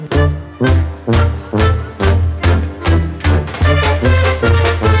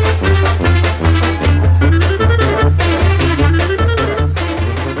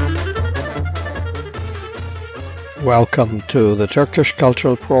welcome to the Turkish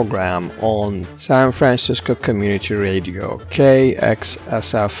Cultural Program on San Francisco Community Radio, KXSF-LP.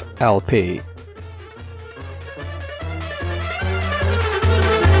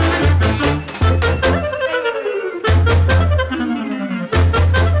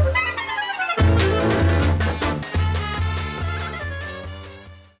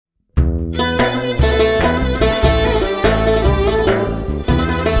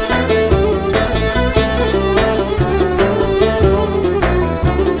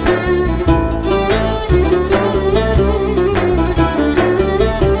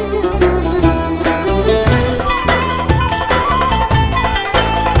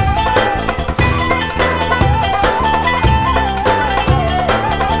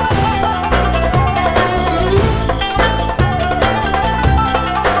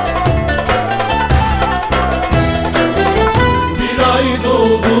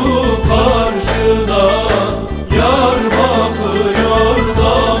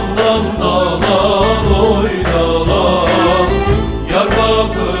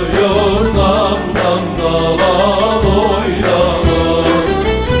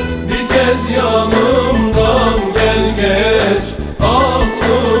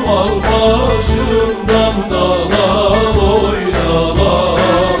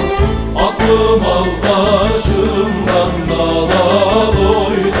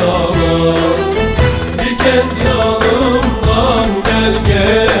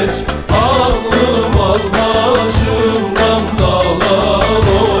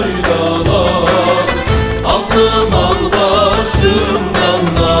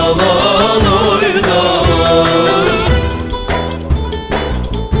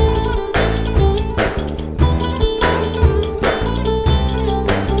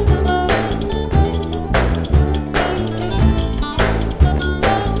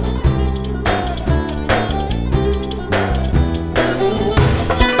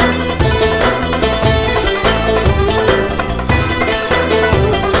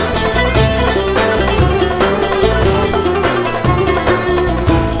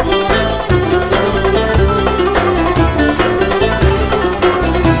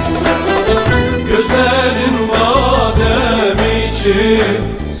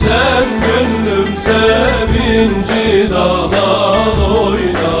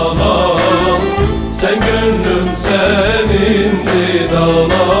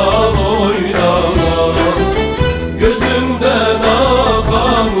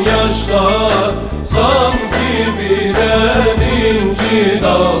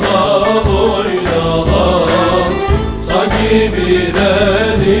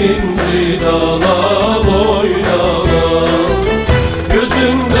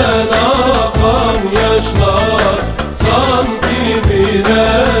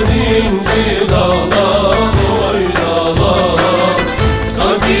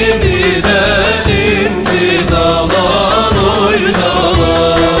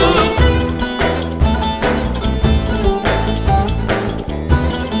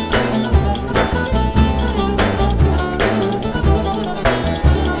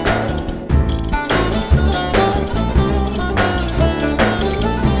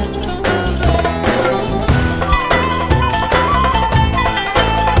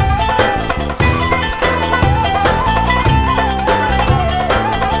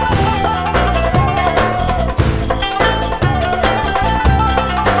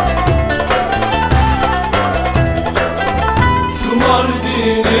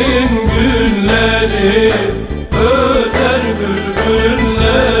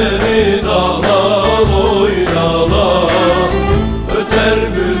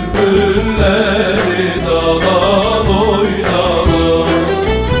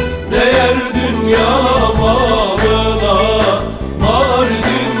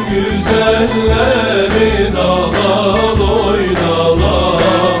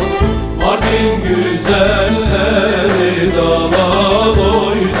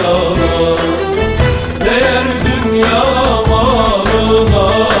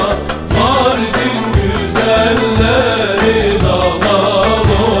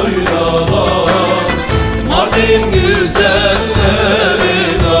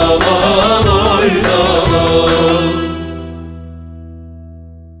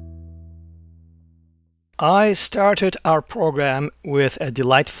 I started our program with a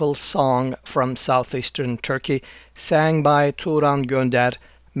delightful song from southeastern Turkey, sang by Turan Gönder,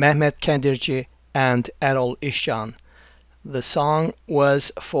 Mehmet Kendirci, and Erol İşcan. The song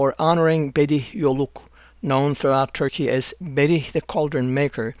was for honoring Bedih Yoluk, known throughout Turkey as Bedih the Cauldron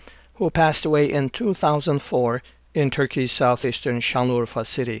Maker, who passed away in 2004 in Turkey's southeastern Şanlıurfa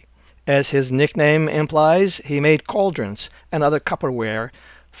city. As his nickname implies, he made cauldrons and other copperware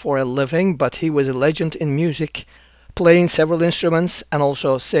for a living, but he was a legend in music, playing several instruments and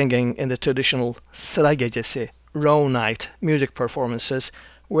also singing in the traditional Sıra Gecesi, Row Night music performances,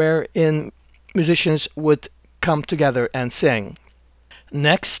 wherein musicians would come together and sing.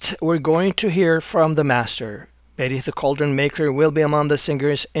 Next, we're going to hear from the master. Bedih the Cauldron Maker will be among the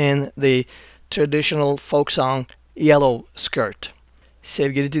singers in the traditional folk song Yellow Skirt.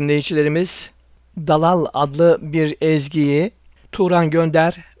 Sevgili dinleyicilerimiz, Dalal adlı bir ezgiyi Turan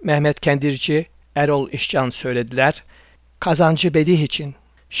Gönder, Mehmet Kendirci, Erol İşcan söylediler. Kazancı Bedih için.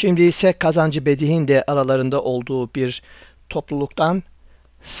 Şimdi ise Kazancı Bedih'in de aralarında olduğu bir topluluktan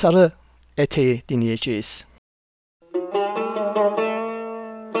Sarı Eteği dinleyeceğiz.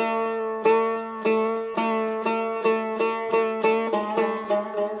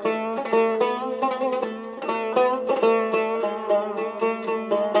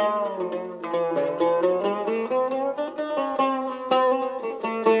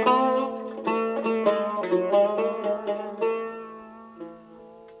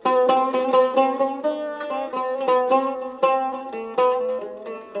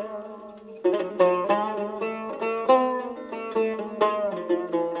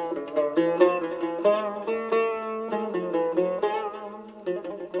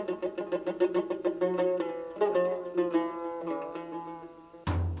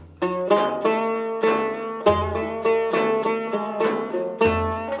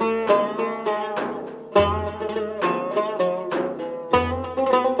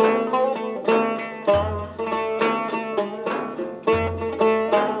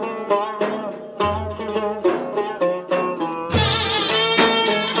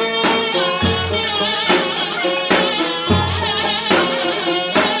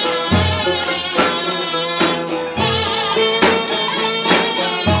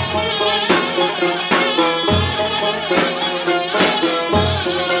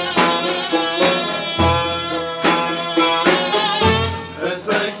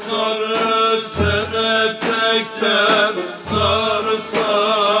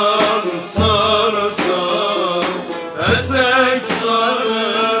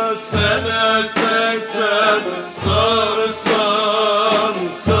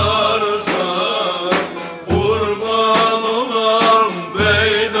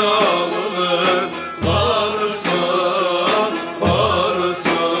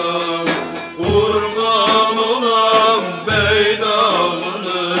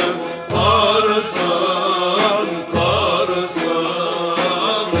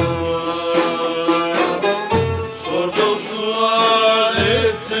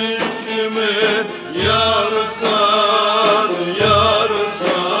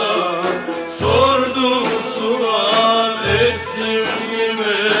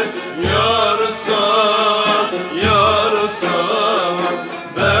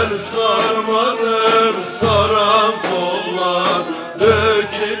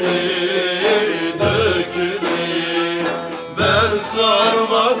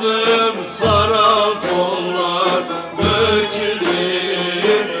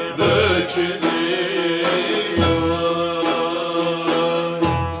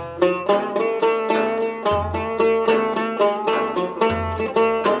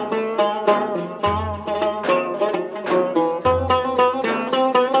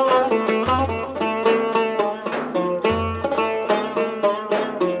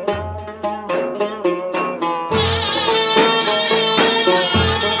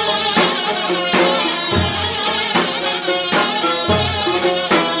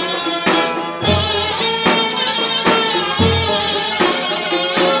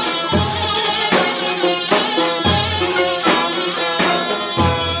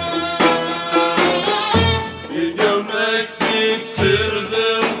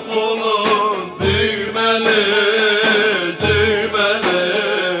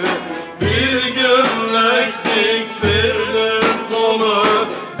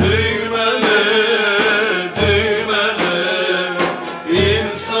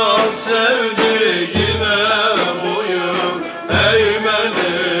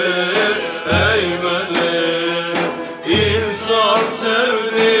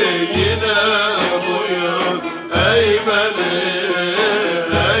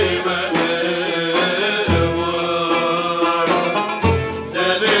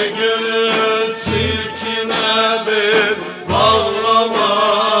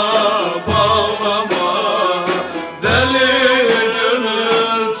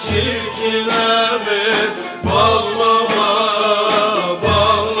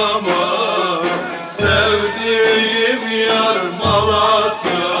 Sevdiğim yar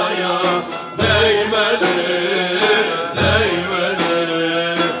Malatya'ya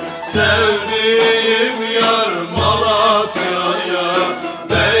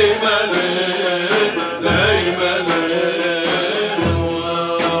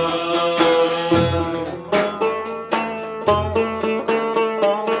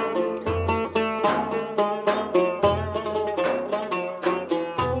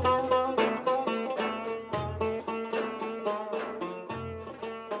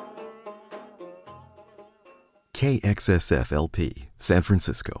KXSF-LP, San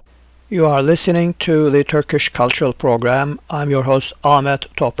Francisco. You are listening to the Turkish Cultural Program. I'm your host Ahmet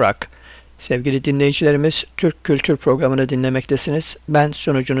Toprak. Sevgili dinleyicilerimiz, Türk Kültür Programı'nı dinlemektesiniz. Ben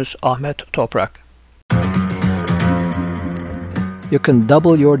sunucunuz Ahmet Toprak. You can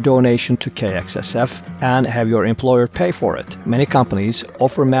double your donation to KXSF and have your employer pay for it. Many companies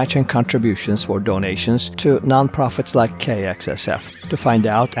offer matching contributions for donations to nonprofits like KXSF. To find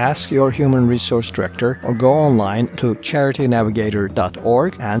out, ask your human resource director or go online to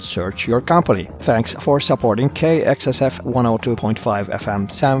charitynavigator.org and search your company. Thanks for supporting KXSF 102.5 FM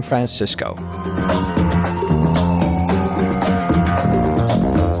San Francisco.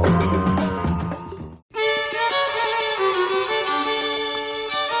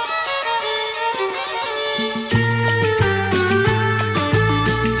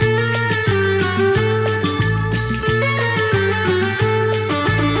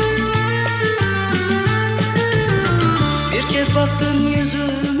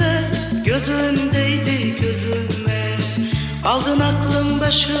 Gözündeydi gözüme, aldın aklım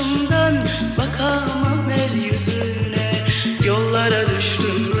başımdan, bakamam el yüzüne. Yollara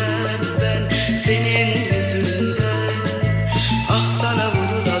düştüm ben senin yüzünden. Ah sana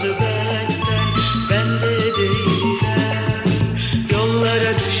vurulalı ben de değilim.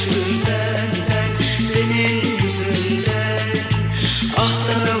 Yollara düştüm ben senin yüzünden. Ah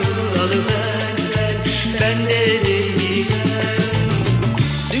sana vurulalı ben de değilim.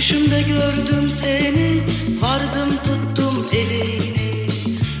 Düşümde gördüm seni, vardım tuttum elini.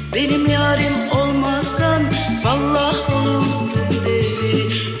 Benim yarim olmazsan vallah olurum deli.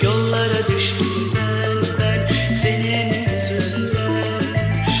 Yollara düştüm ben senin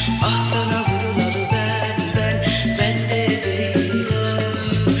yüzünden. Ah sana vurulalı ben de değilim.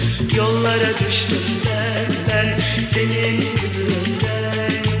 Yollara düştüm ben senin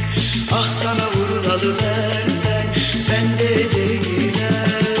yüzünden. Ah sana vurulalı ben de değilim.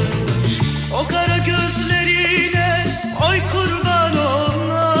 O kara gözlerine oy kurban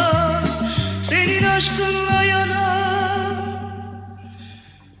olma, senin aşkınla yanan.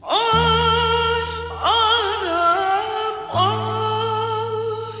 Oy anam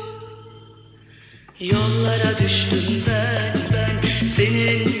oy. Yollara düştüm ben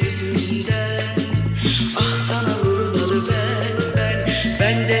senin yüzünden. Ah sana vurulalı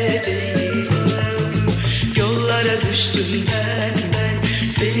ben de değilim. Yollara düştüm ben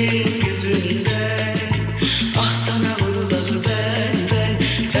senin yüzünden. Ah sana vurulalı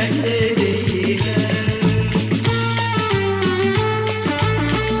ben de değilim.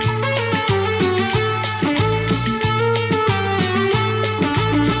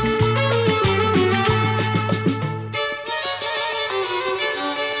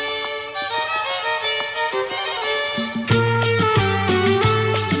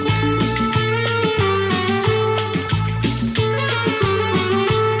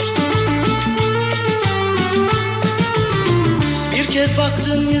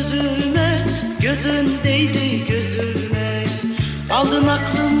 Baktın yüzüme, gözündeydi gözüme. Aldın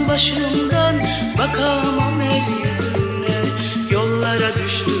aklım başımdan, bakamam el yüzüne. Yollara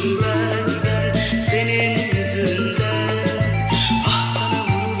düştüm ben senin yüzünden. Ah sana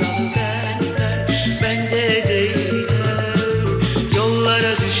vurulalı ben de değilim.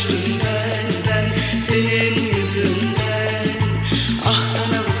 Yollara düştüm ben senin yüzünden. Ah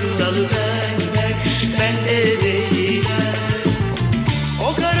sana vurulalı ben de değilim.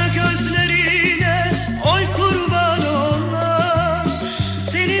 O kara gözlerine oy kurban olma,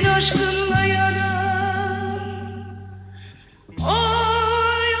 senin aşkınla yanan.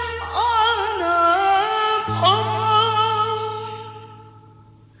 Oy anam oy.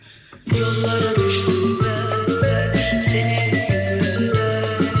 Yollara düştüm ben senin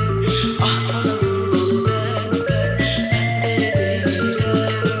yüzünden. Ah sana vurulalı ben de değilim.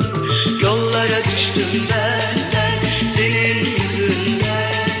 Yollara düştüm ben senin yüzünden.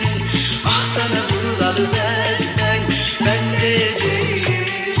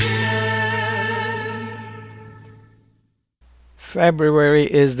 February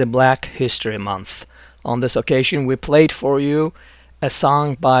is the Black History Month. On this occasion, we played for you a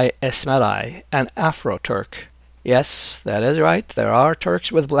song by Esmeray, an Afro-Turk. Yes, that is right, there are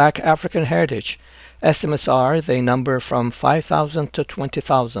Turks with black African heritage. Estimates are they number from 5,000 to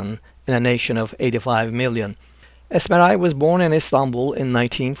 20,000 in a nation of 85 million. Esmeray was born in Istanbul in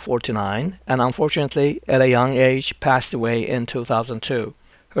 1949 and unfortunately at a young age passed away in 2002.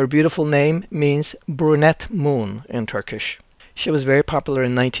 Her beautiful name means brunette moon in Turkish. She was very popular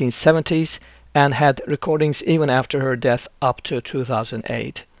in 1970s and had recordings even after her death up to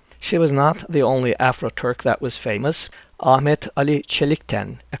 2008. She was not the only Afro-Turk that was famous. Ahmet Ali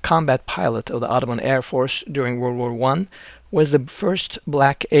Çelikten, a combat pilot of the Ottoman Air Force during World War I, was the first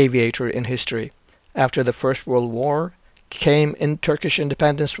black aviator in history. After the First World War came in Turkish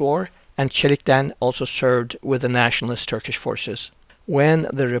Independence War, and Çelikten also served with the nationalist Turkish forces. When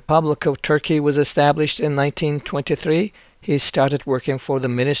the Republic of Turkey was established in 1923, he started working for the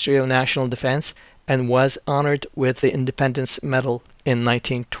Ministry of National Defense and was honored with the Independence Medal in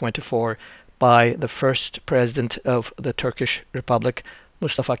 1924 by the first president of the Turkish Republic,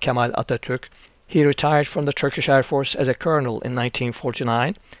 Mustafa Kemal Atatürk. He retired from the Turkish Air Force as a colonel in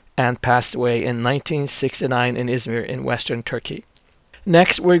 1949 and passed away in 1969 in Izmir in western Turkey.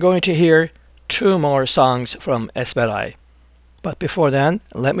 Next, we're going to hear 2 more songs from Esmeray. But before then,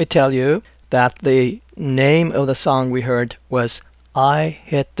 let me tell you that the name of the song we heard was I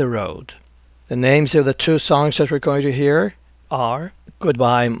Hit the Road. The names of the 2 songs that we're going to hear are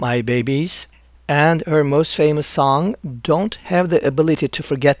Goodbye My Babies and her most famous song Don't Have the Ability to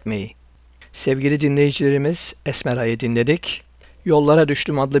Forget Me. Sevgili dinleyicilerimiz, Esmeray'ı dinledik. Yollara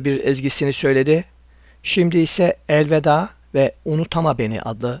Düştüm adlı bir ezgisini söyledi. Şimdi ise Elveda ve Unutama Beni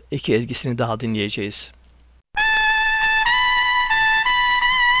adlı 2 ezgisini daha dinleyeceğiz.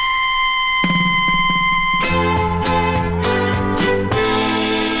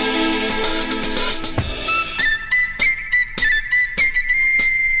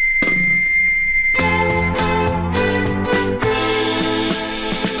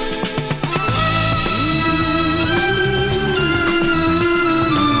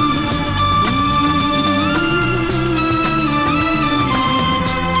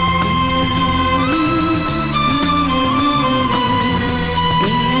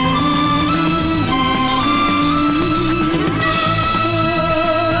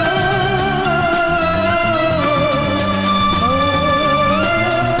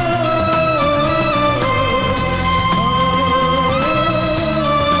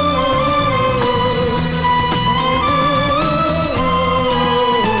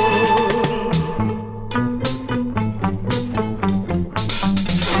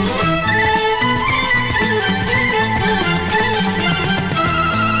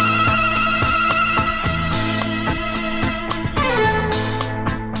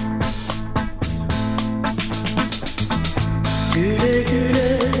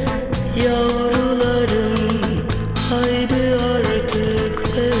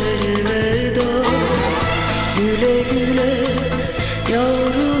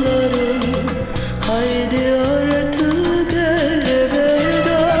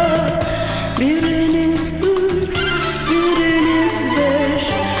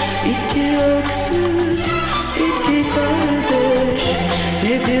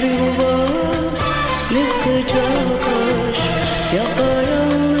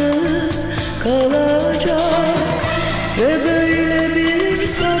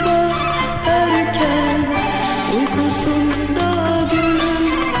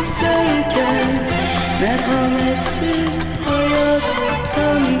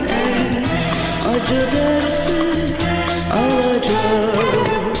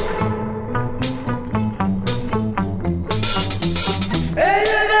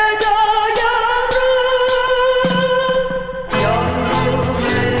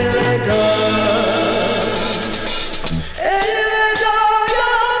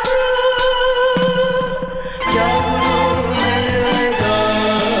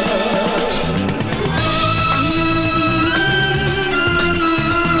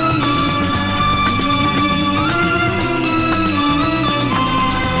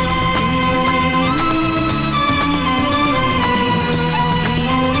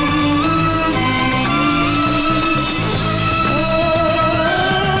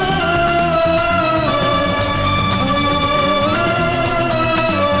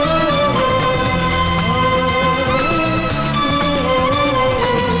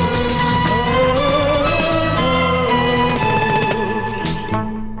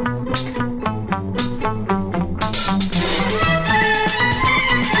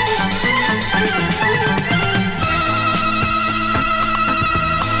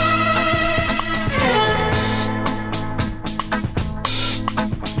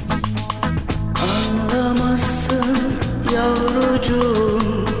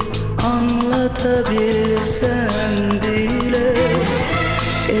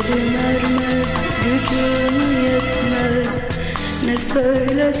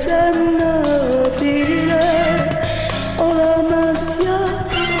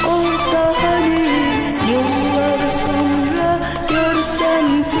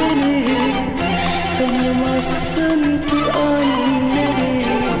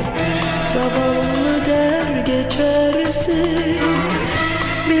 Zavallı der geçersin.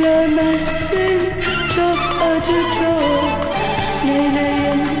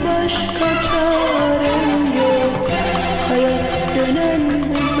 başka çarem yok. Hayat dönen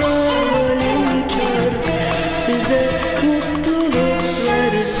bu zalim çark size mutluluk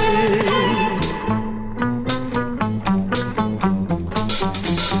versin.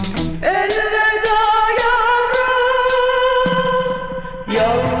 Elveda yavrum,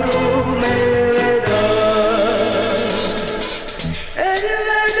 yavrum elveda.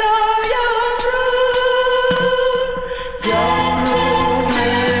 Elveda yavrum, yavrum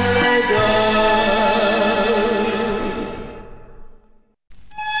elveda.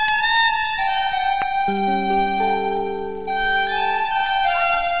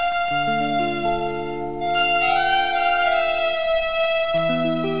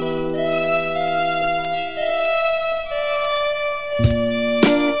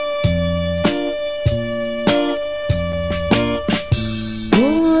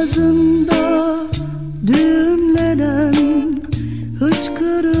 Boğazında düğümlenen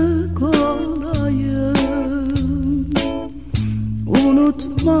hıçkırık olayım.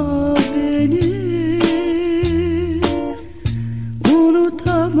 Unutma beni,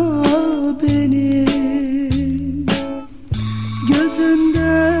 unutama beni.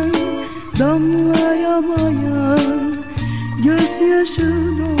 Gözünden damlayamayan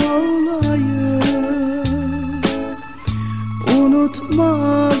gözyaşın olayım. Unutma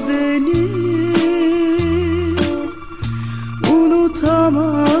beni,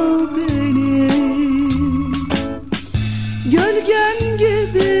 unutama beni. Gölgen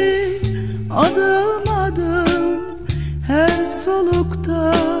gibi adım adım her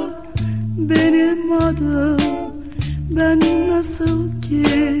solukta benim adım. Ben nasıl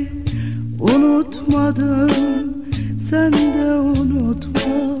ki unutmadım, sen de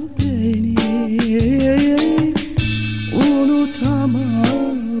unutma beni. Unutama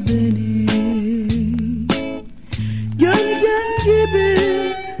beni. Gölgen gibi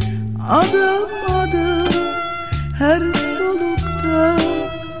adım adım her solukta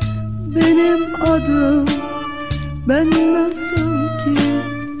benim adım. Ben nasıl ki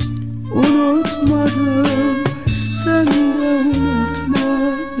unutmadım, sen de unutma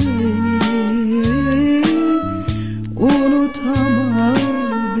beni. Unutama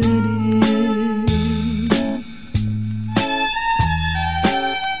beni.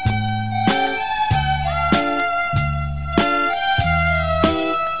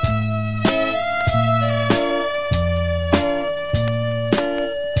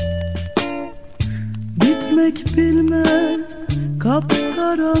 Bitmek bilmez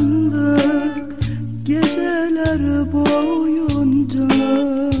kapkaranlık geceler boyunca.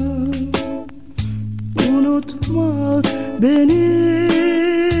 Unutma beni,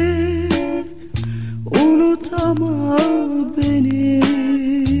 unutama beni.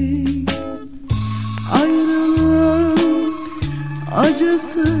 Ayrılık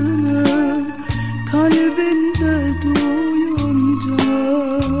acısını kalbinde duyunca.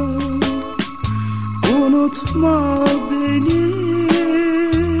 Unutma beni,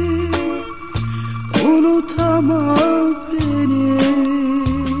 unutama beni.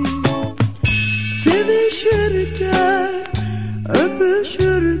 Sevişirken,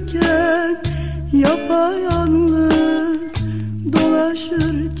 öpüşürken, yapayalnız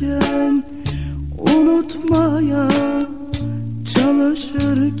dolaşırken, unutmaya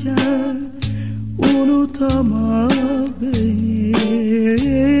çalışırken, unutama beni.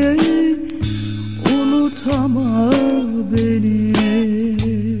 Unutama beni.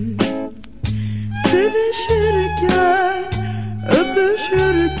 Sevişirken,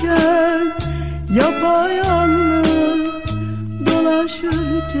 öpüşürken, yapayalnız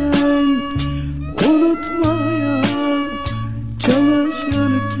dolaşırken, unutmaya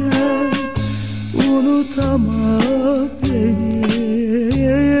çalışırken, unutama beni.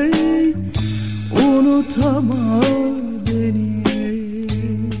 Unutama beni.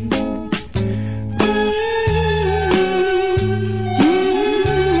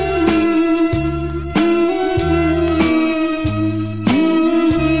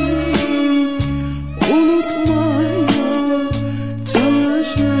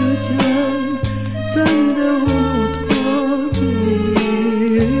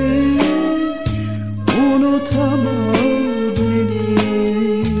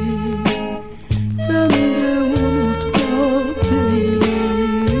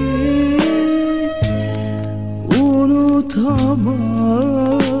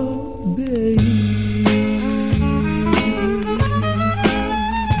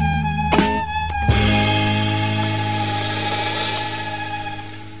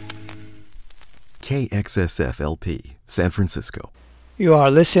 KXSF LP, San Francisco. You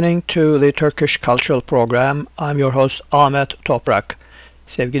are listening to the Turkish Cultural Program. I'm your host Ahmet Toprak.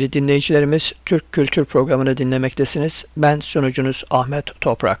 Sevgili dinleyicilerimiz, Türk Kültür Programı'nı dinlemektesiniz. Ben sunucunuz Ahmet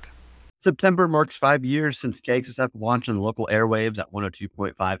Toprak. September marks 5 years since KXSF launched on the local airwaves at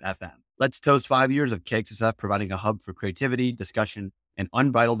 102.5 FM. Let's toast 5 years of KXSF providing a hub for creativity, discussion, and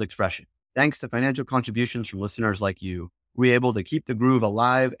unbridled expression. Thanks to financial contributions from listeners like you, we're able to keep the groove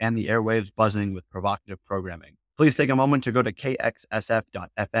alive and the airwaves buzzing with provocative programming. Please take a moment to go to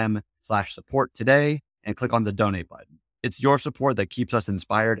kxsf.fm/support today and click on the donate button. It's your support that keeps us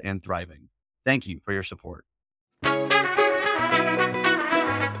inspired and thriving. Thank you for your support.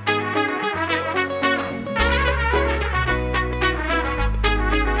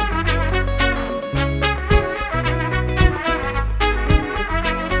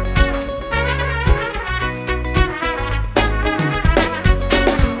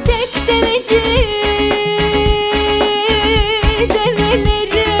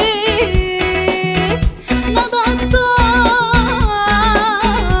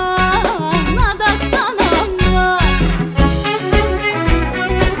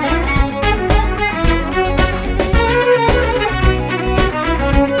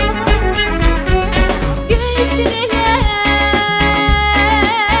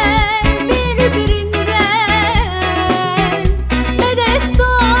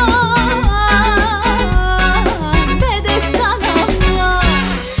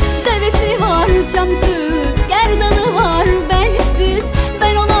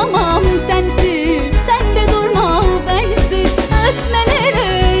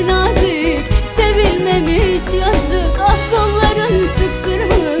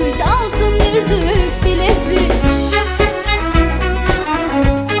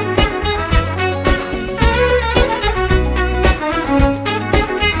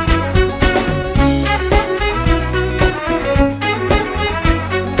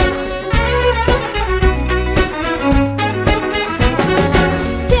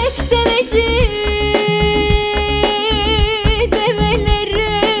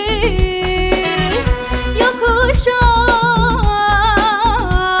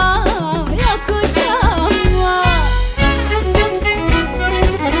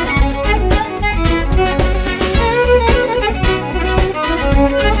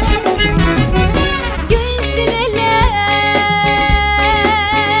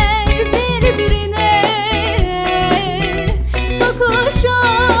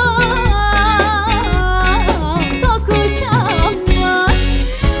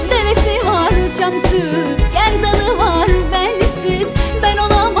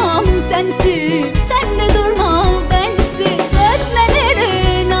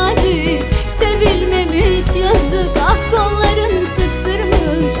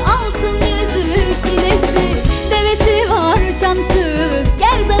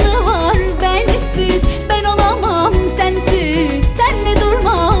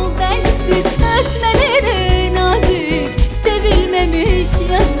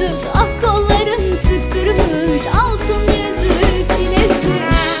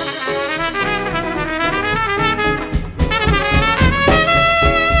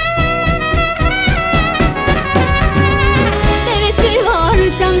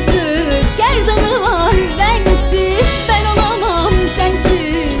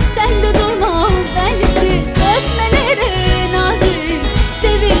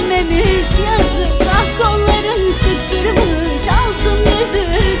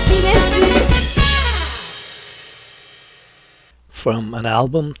 From an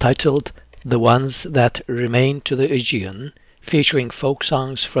album titled The Ones That Remain to the Aegean, featuring folk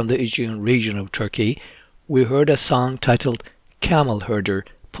songs from the Aegean region of Turkey, we heard a song titled Camel Herder,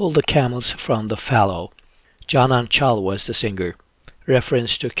 Pull the Camels from the Fallow. Canan Çal was the singer.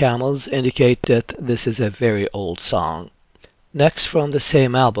 Reference to camels indicate that this is a very old song. Next, from the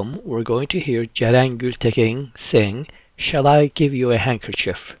same album, we're going to hear Ceren Gültekin sing Shall I Give You a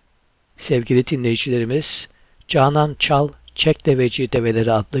Handkerchief? Sevgili dinleyicilerimiz, Canan Çal Çek Deveci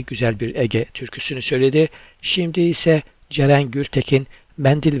Develeri adlı güzel bir Ege türküsünü söyledi. Şimdi ise Ceren Gültekin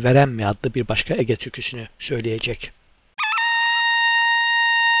Mendil Veren mi adlı bir başka Ege türküsünü söyleyecek.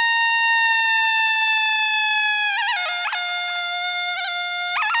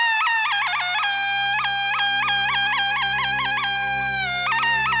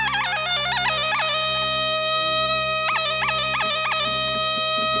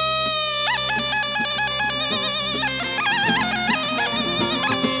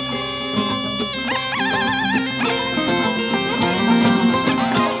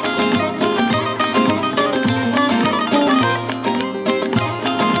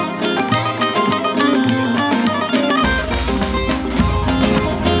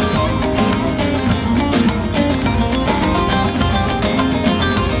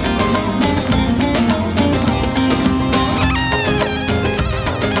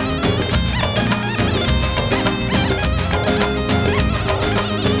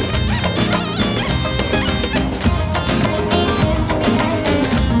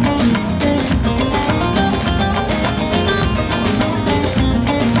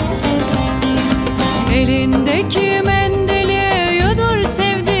 Elindeki mendili yudur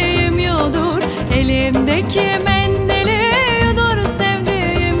sevdiğim yudur. Elindeki mendili yudur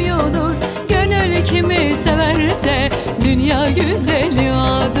sevdiğim yudur. Gönül kimi severse dünya güzeli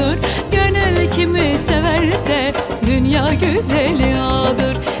odur. Gönül kimi severse dünya güzeli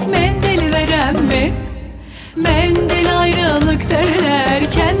odur. Mendil veren mi? Mendil ayrılık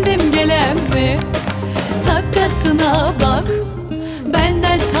derler, kendim gelen mi? Takasına bak,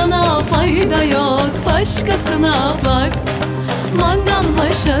 benden sana fayda yok. Başkasına bak, mangal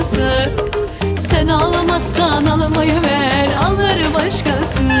maşası. Sen almazsan almayı ver, alır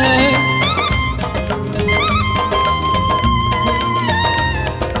başkası.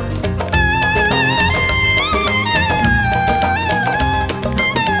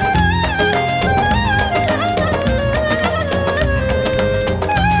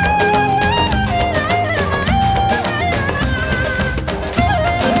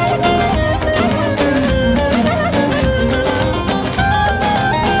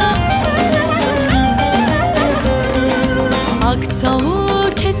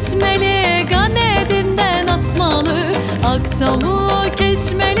 Tavuğu kesmeli, ganedinden asmalı. Ak tavuğu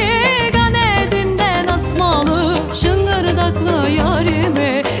kesmeli, ganedinden asmalı. Şıngırdaklı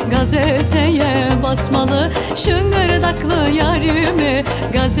yarimi gazeteye basmalı. Şıngırdaklı yarimi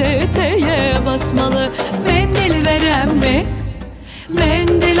gazeteye basmalı. Mendil veren mi?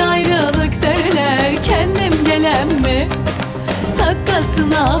 Mendil ayrılık derler, kendim gelen mi?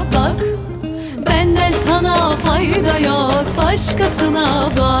 Takasına bak, benden sana fayda yok. Başkasına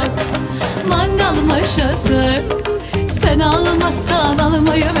bak, mangal maşası. Sen almazsan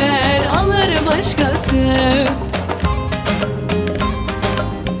almayı ver, alır başkası.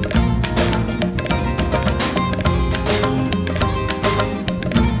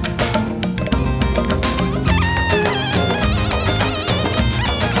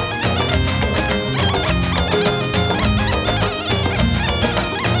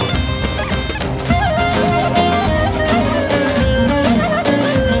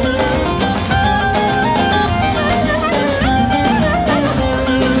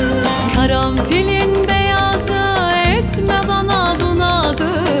 Karanfilin beyazı etme bana bu nazı.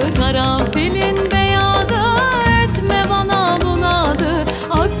 Karanfilin beyazı etme bana bu nazı.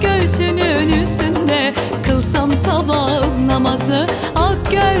 Ak göğsünün üstünde kılsam sabah namazı. Ak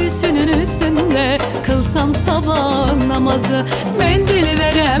göğsünün üstünde kılsam sabah namazı. Mendil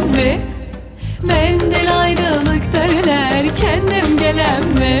veren mi? Mendil ayrılık derler, kendim gelen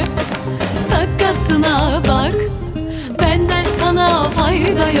mi? Takasına bak, benden sana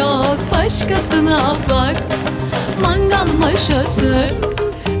fayda yok. Başkasına bak, mangal maşası.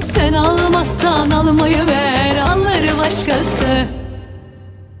 Sen almazsan almayı ver, alır başkası.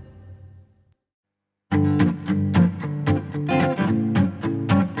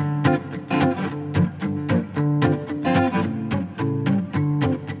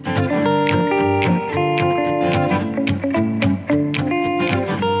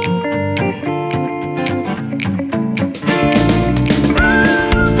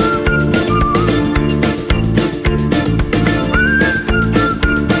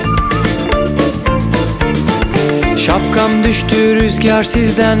 Şapkam düştü rüzgar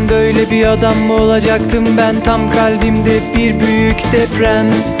sizden, böyle bir adam mı olacaktım ben? Tam kalbimde bir büyük deprem.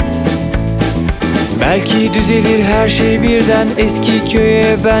 Belki düzelir her şey birden, eski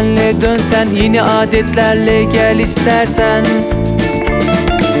köye benle dönsen. Yeni adetlerle gel istersen.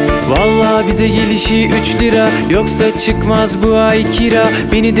 Vallahi bize gelişi 3 lira, yoksa çıkmaz bu ay kira.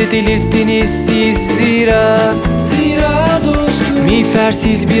 Beni de delirttiniz siz zira. Zira dostum.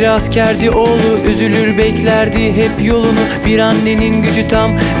 Miğfersiz bir askerdi oğlu, üzülür beklerdi hep yolunu. Bir annenin gücü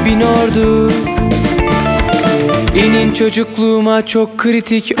tam 1000 ordu. İnin çocukluğuma çok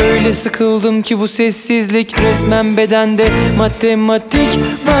kritik, öyle sıkıldım ki bu sessizlik. Resmen bedende matematik,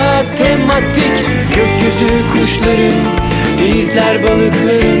 matematik. Gökyüzü kuşların, denizler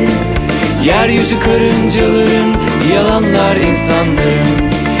balıkların, yeryüzü karıncaların, yalanlar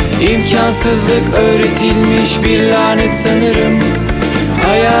insanların. İmkansızlık öğretilmiş bir lanet sanırım.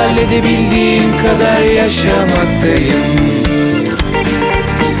 Hayal edebildiğim kadar yaşamaktayım.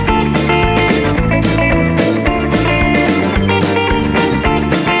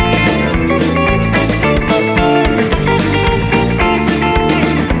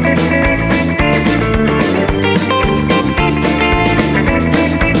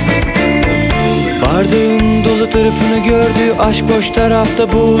 Bardağın dolu tarafını gördü, aşk boş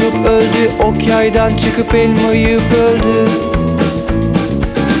tarafta boğulup öldü. Ok yaydan çıkıp elmayı böldü.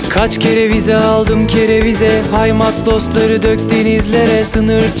 Kaç kere vize aldım kerevize, haymat dostları dök denizlere.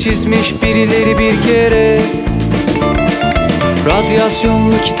 Sınır çizmiş birileri bir kere.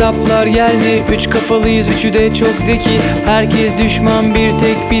 Radyasyonlu kitaplar geldi. 3 kafalıyız, üçü de çok zeki. Herkes düşman, bir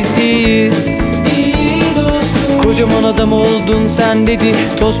tek biz iyi. Kocaman adam oldun sen dedi.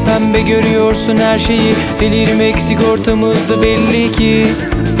 Toz pembe görüyorsun her şeyi. Delirmek sigortamızdı belli ki.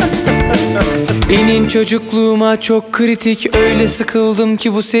 İnin çocukluğuma çok kritik. Öyle sıkıldım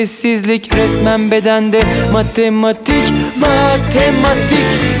ki bu sessizlik. Resmen bedende matematik. Matematik.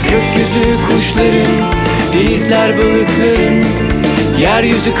 Gökyüzü kuşların, denizler balıkların,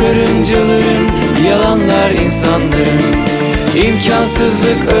 yeryüzü karıncaların, yalanlar insanların.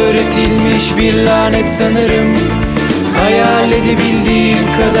 İmkansızlık öğretilmiş bir lanet sanırım. Hayal edebildiğim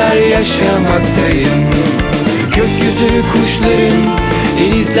kadar yaşamaktayım. Gökyüzü kuşların,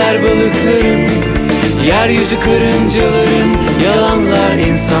 denizler balıkların, yeryüzü karıncaların, yalanlar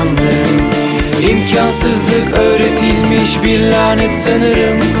insanların. İmkansızlık öğretilmiş bir lanet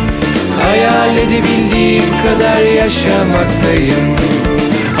sanırım. Hayal edebildiğim kadar yaşamaktayım.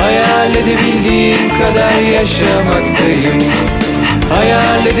 Hayal edebildiğim kadar yaşamaktayım.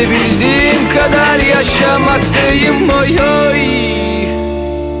 Hayal edebildiğim kadar yaşamaktayım. Oy oy.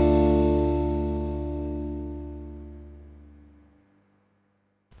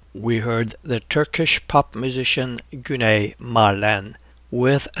 We heard the Turkish pop musician Güney Marlen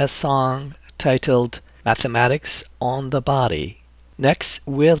with a song titled Mathematics on the Body. Next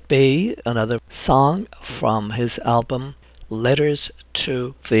will be another song from his album Letters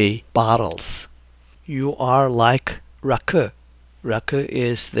to the Bottles. You Are Like Rakı. Rakı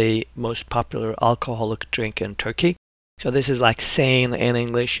is the most popular alcoholic drink in Turkey. So this is like saying in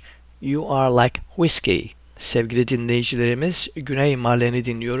English, you are like whiskey. Sevgili dinleyicilerimiz, Güney Marlen'i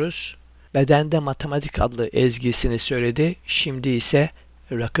dinliyoruz. Bedende Matematik adlı ezgisini söyledi. Şimdi ise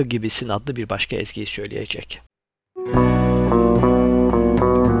Rakı Gibisin adlı bir başka ezgiyi söyleyecek.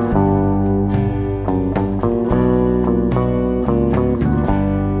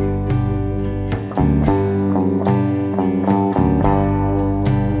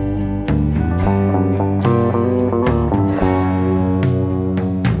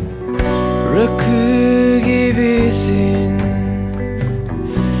 Rakı gibisin,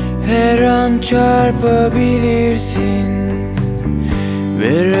 her an çarpabilirsin.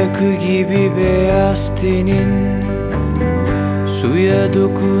 Ve rakı gibi beyaz tenin, suya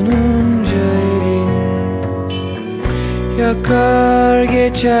dokununca elin. Yakar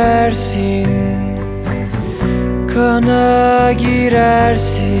geçersin, kana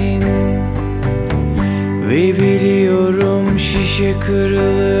girersin. Ve biliyorum şişe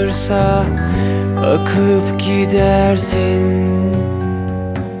kırılırsa akıp gidersin.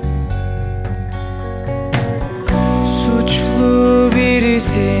 Suçlu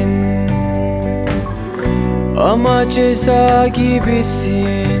birisin ama ceza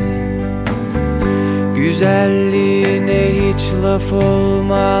gibisin. Güzelliğine hiç laf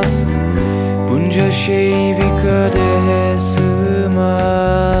olmaz, bunca şey bir kadehe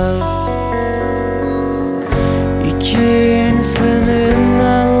sığmaz. İki insanın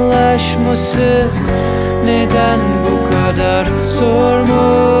anlaşması neden bu kadar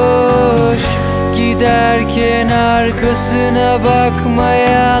zormuş? Giderken arkasına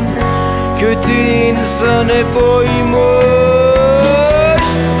bakmayan kötü insan hep oymuş.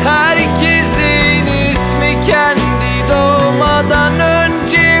 Herkesin ismi kendi doğmadan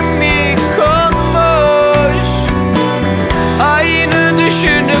önce mi konmuş? Aynı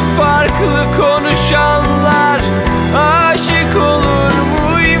düşünüp farklı konuşanlar aşık olur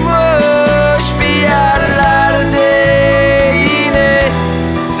muymuş? Bir yerlerde yine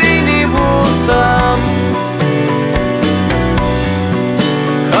seni bulsam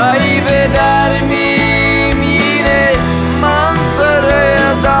kaybeder miyim yine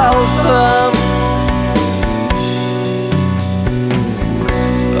manzaraya dalsam?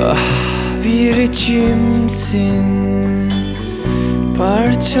 Ah, bir içimsin,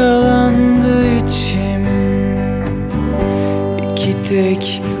 parçalandı içim. İki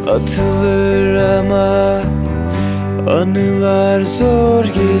tek atılır ama anılar zor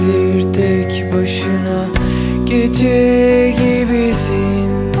gelir tek başına. Gece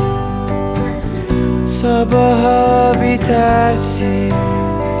gibisin, sabaha bitersin.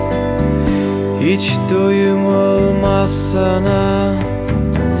 Hiç doyum olmaz sana,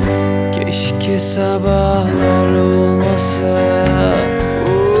 keşke sabahlar olmasa.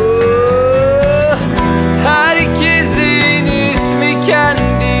 Herkesin ismi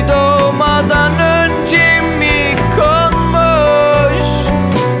kendi doğmadan önce mi konmuş?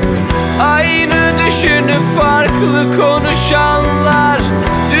 Aynı düşünüp farklı konuşanlar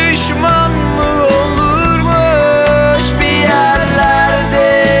düşman mı olurmuş? Bir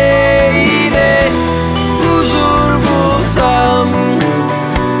yerlerde yine huzur bulsam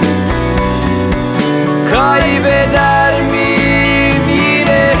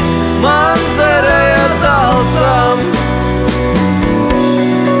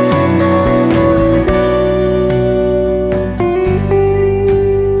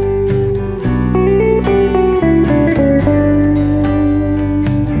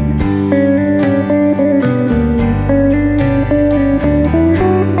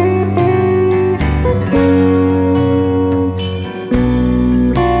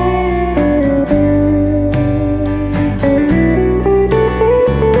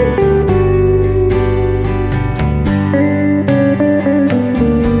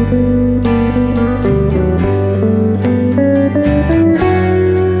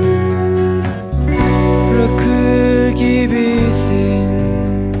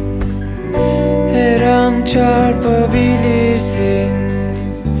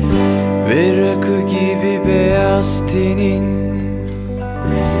gibi beyaz tenin,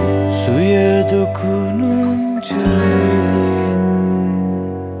 suya dokununca elin.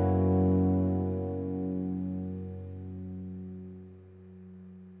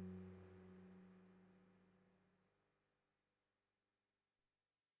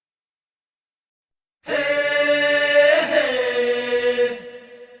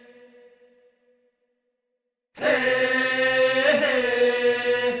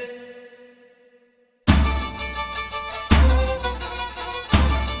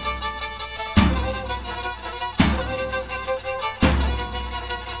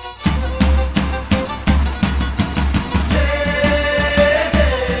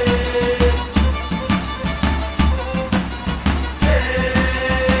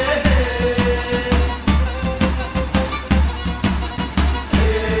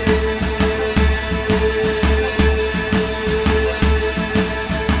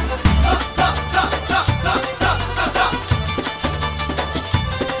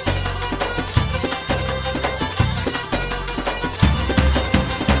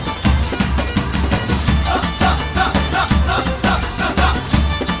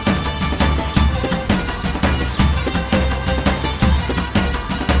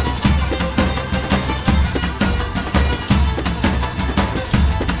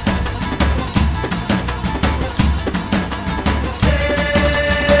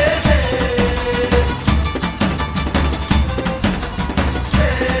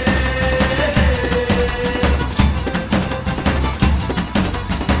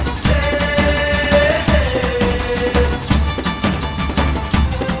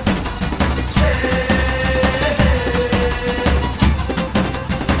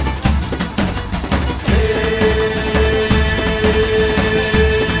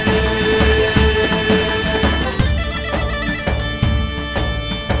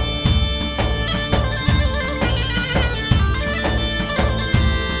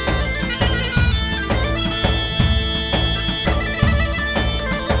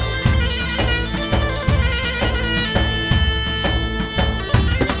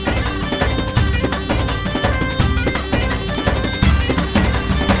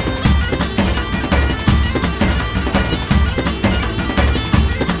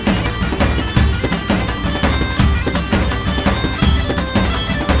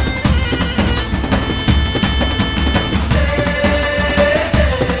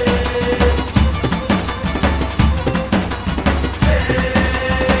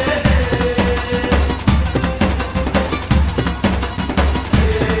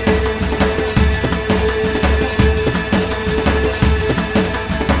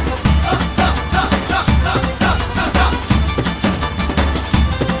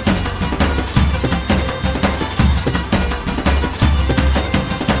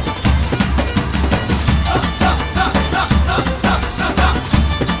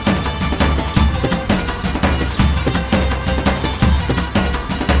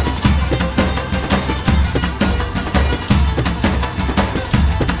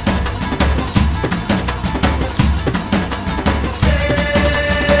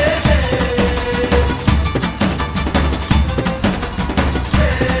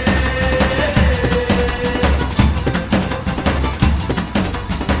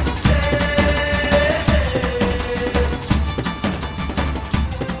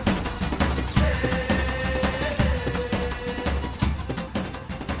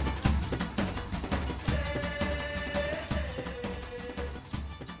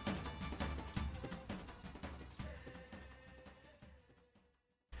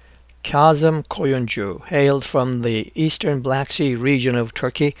 Kazım Koyuncu hailed from the eastern Black Sea region of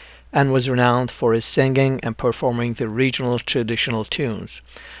Turkey and was renowned for his singing and performing the regional traditional tunes.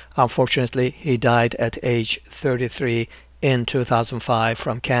 Unfortunately, he died at age 33 in 2005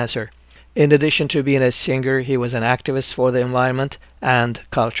 from cancer. In addition to being a singer, he was an activist for the environment and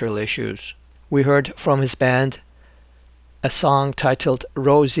cultural issues. We heard from his band a song titled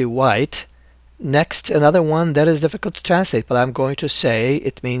Rosy White. Next, another one that is difficult to translate, but I'm going to say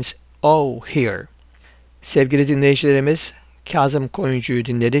it means "oh here." Sevgili dinleyicilerimiz, Kazım Koyuncu'yu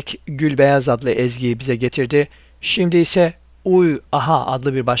dinledik. Gül Beyaz adlı ezgiyi bize getirdi. Şimdi ise Uy Aha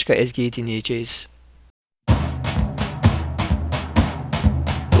adlı bir başka ezgiyi dinleyeceğiz.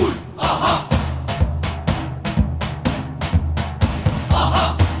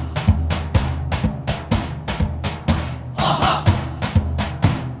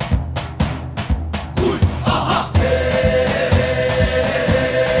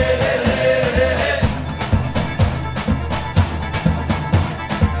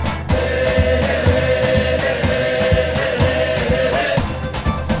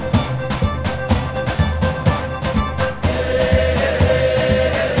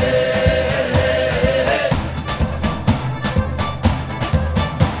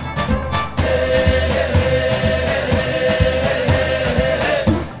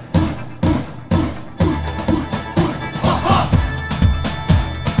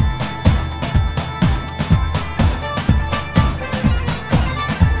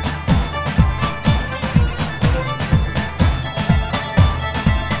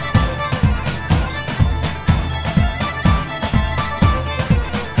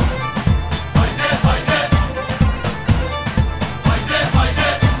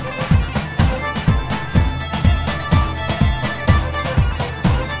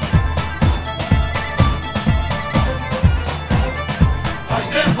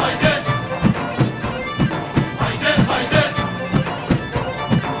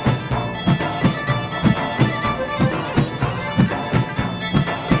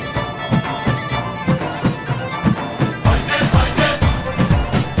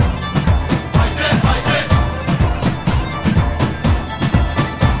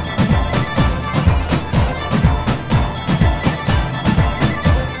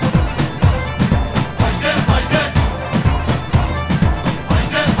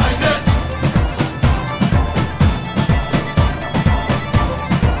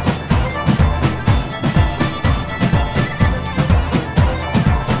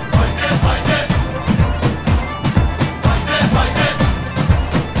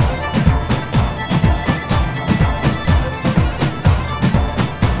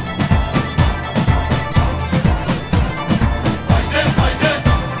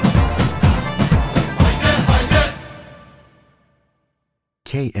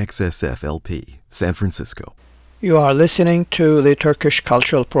 KXSF-LP, San Francisco. You are listening to the Turkish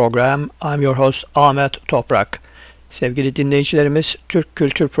Cultural Program. I'm your host Ahmet Toprak. Sevgili dinleyicilerimiz, Türk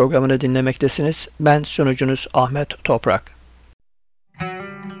Kültür Programı'nı dinlemektesiniz. Ben sunucunuz Ahmet Toprak.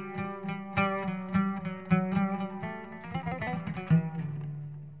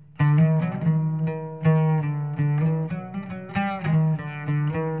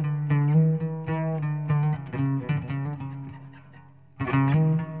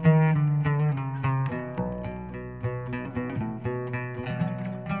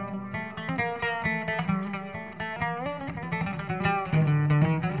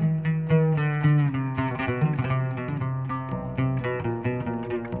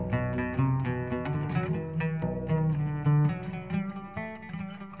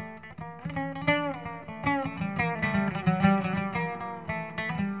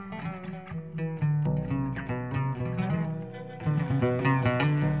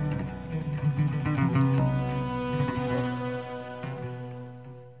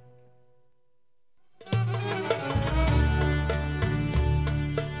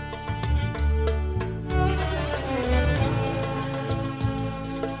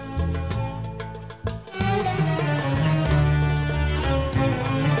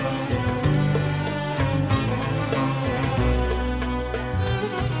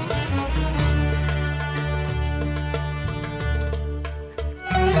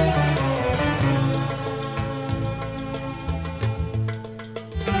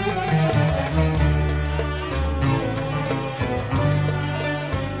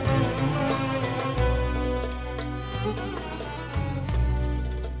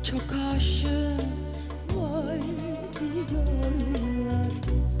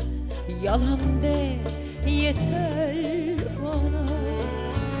 Yalan de yeter bana,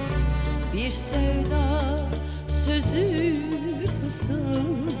 bir sevda sözü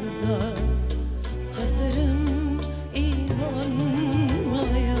fısılda, hazırım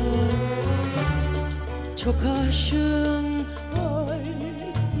inanmaya. Çok aşığın var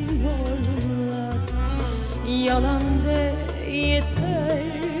diyorlar, yalan de yeter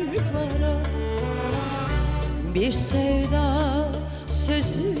bana, bir sevda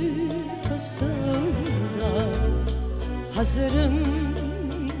sözü fısılda, hazırım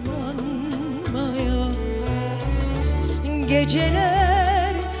inanmaya.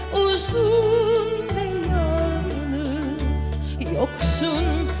 Geceler uzun ve yalnız, yoksun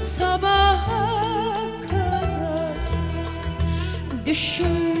sabaha kadar.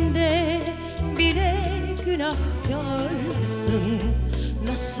 Düşümde bile günahkarsın,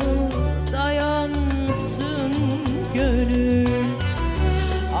 nasıl dayansın gönül.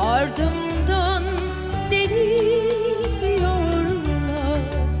 Ardımdan deli diyorlar,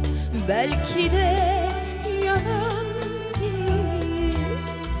 belki de yalan değil.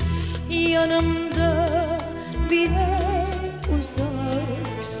 Yanımda bile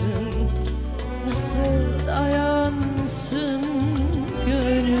uzaksın, nasıl dayansın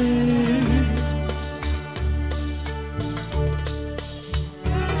gönül.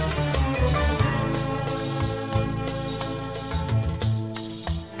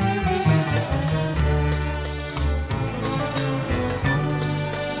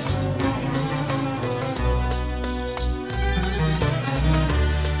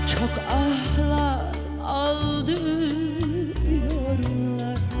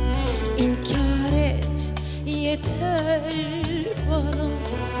 Yeter bana,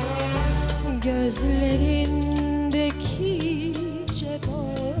 gözlerindeki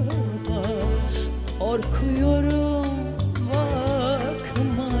cevaba korkuyorum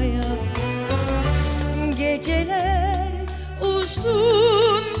bakmaya. Geceler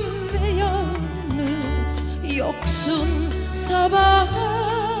uzun ve yalnız, yoksun sabaha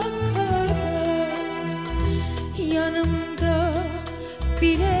kadar. Yanımda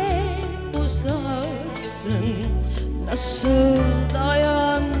bile uzaksın, nasıl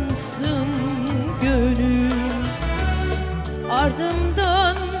dayansın gönül.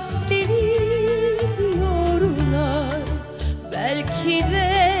 Ardımdan deli diyorlar, belki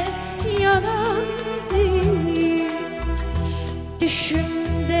de yalan değil.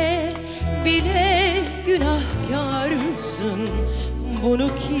 Düşümde bile günahkarsın, bunu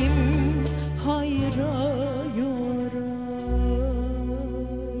kim hayra yorar?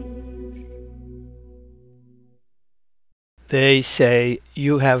 They say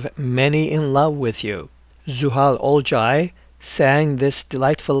you have many in love with you. Zuhal Olcay sang this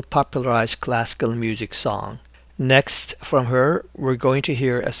delightful popularized classical music song. Next from her, we're going to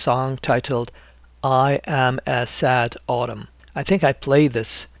hear a song titled I Am a Sad Autumn. I think I played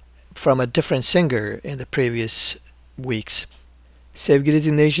this from a different singer in the previous weeks. Sevgili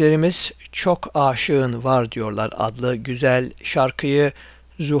dinleyicilerimiz, Çok Aşığın Var Diyorlar adlı güzel şarkıyı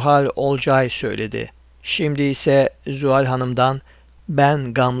Zuhal Olcay söyledi. Şimdi ise Zuhal Hanım'dan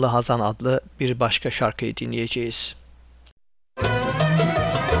Ben Gamlı Hazan adlı bir başka şarkıyı dinleyeceğiz.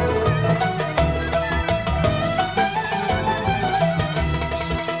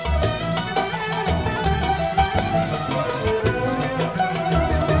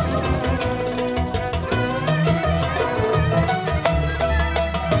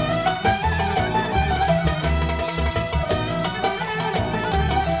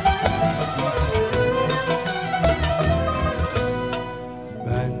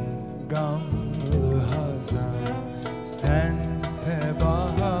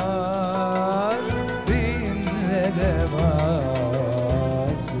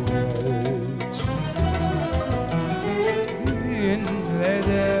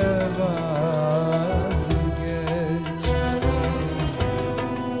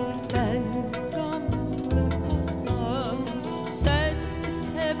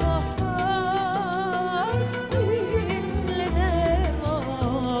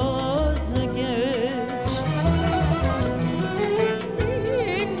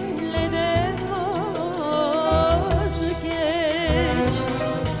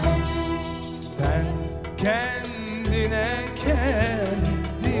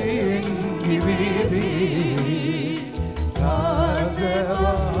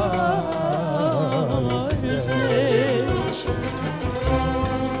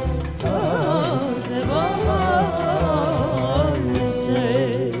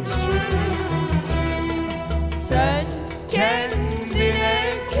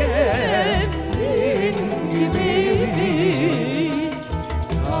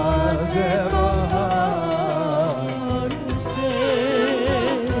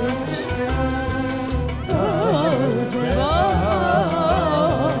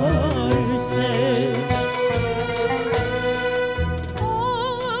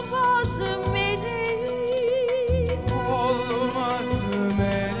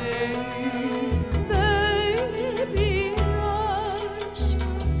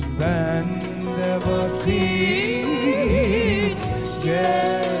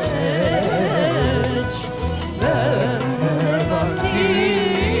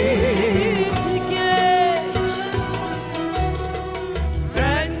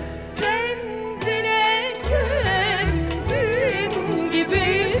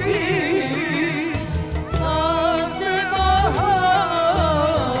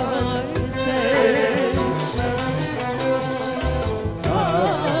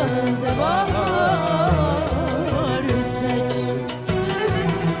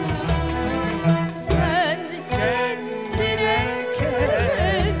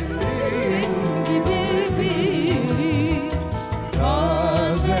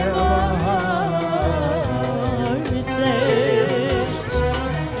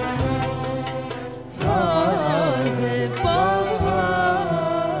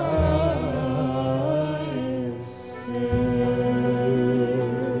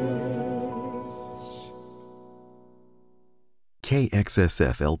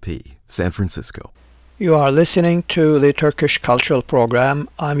 KXSF LP, San Francisco. You are listening to the Turkish Cultural Program.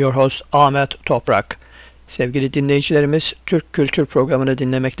 I'm your host Ahmet Toprak. Sevgili dinleyicilerimiz, Türk Kültür Programı'nı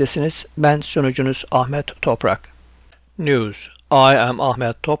dinlemektesiniz. Ben sunucunuz Ahmet Toprak. News. I am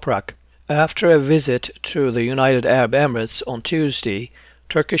Ahmet Toprak. After a visit to the United Arab Emirates on Tuesday,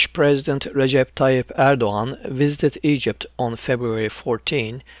 Turkish President Recep Tayyip Erdogan visited Egypt on February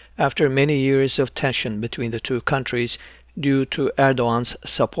 14 after many years of tension between the two countries due to Erdogan's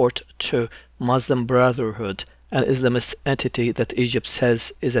support to Muslim Brotherhood, an Islamist entity that Egypt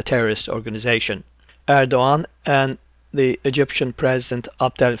says is a terrorist organization. Erdogan and the Egyptian President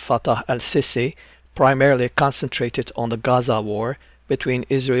Abdel Fattah el-Sisi primarily concentrated on the Gaza war between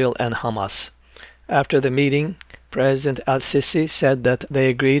Israel and Hamas. After the meeting, President al-Sisi said that they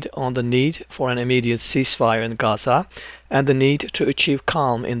agreed on the need for an immediate ceasefire in Gaza and the need to achieve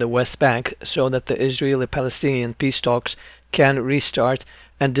calm in the West Bank so that the Israeli-Palestinian peace talks can restart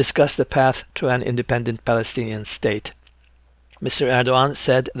and discuss the path to an independent Palestinian state. Mr. Erdogan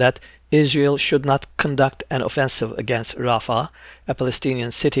said that Israel should not conduct an offensive against Rafah, a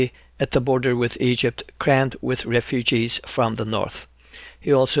Palestinian city at the border with Egypt crammed with refugees from the north.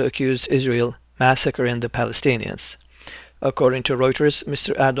 He also accused Israel massacring the Palestinians. According to Reuters,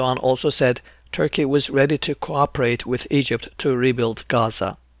 Mr. Erdogan also said Turkey was ready to cooperate with Egypt to rebuild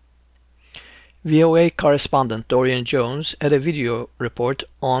Gaza. VOA correspondent Dorian Jones had a video report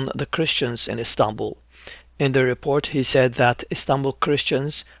on the Christians in Istanbul. In the report, he said that Istanbul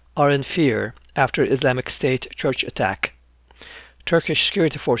Christians are in fear after Islamic State church attack. Turkish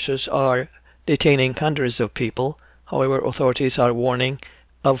security forces are detaining hundreds of people. However, authorities are warning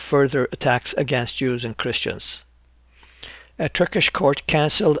of further attacks against Jews and Christians. A Turkish court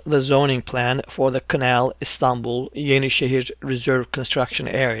cancelled the zoning plan for the Canal Istanbul Yenişehir Reserve construction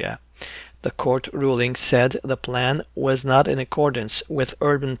area. The court ruling said the plan was not in accordance with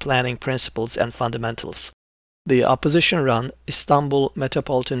urban planning principles and fundamentals. The opposition-run Istanbul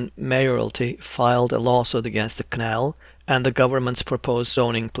Metropolitan Mayoralty filed a lawsuit against the canal and the government's proposed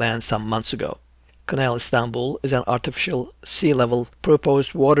zoning plan some months ago. Canal Istanbul is an artificial sea-level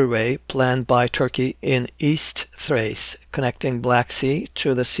proposed waterway planned by Turkey in East Thrace, connecting Black Sea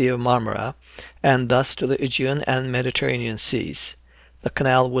to the Sea of Marmara, and thus to the Aegean and Mediterranean seas. The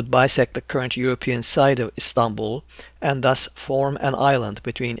canal would bisect the current European side of Istanbul and thus form an island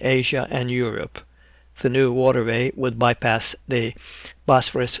between Asia and Europe. The new waterway would bypass the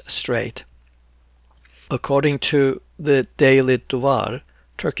Bosphorus Strait. According to the Daily Duvar,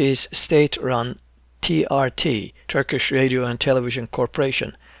 Turkey's state-run TRT, Turkish Radio and Television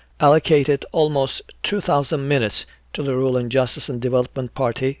Corporation, allocated almost 2,000 minutes to the ruling Justice and Development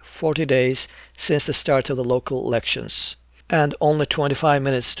Party 40 days since the start of the local elections, and only 25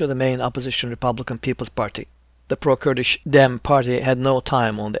 minutes to the main opposition Republican People's Party. The pro-Kurdish Dem Party had no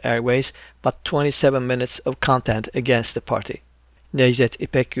time on the airways, but 27 minutes of content against the party. Necdet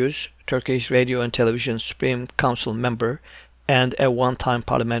İpekgüz, Turkish Radio and Television Supreme Council member, and a one-time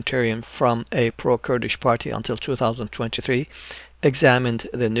parliamentarian from a pro-Kurdish party until 2023, examined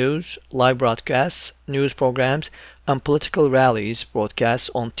the news, live broadcasts, news programs, and political rallies broadcasts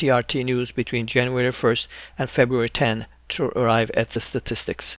on TRT News between January 1st and February 10 to arrive at the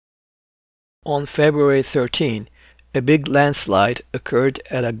statistics. On February 13, a big landslide occurred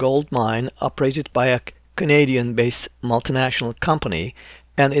at a gold mine operated by a Canadian-based multinational company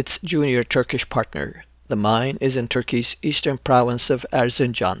and its junior Turkish partner. The mine is in Turkey's eastern province of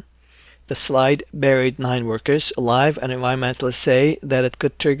Erzincan. The slide buried 9 workers alive, and environmentalists say that it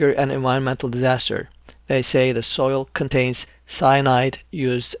could trigger an environmental disaster. They say the soil contains cyanide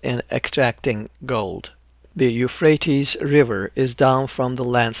used in extracting gold. The Euphrates River is down from the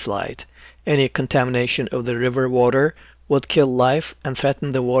landslide. Any contamination of the river water would kill life and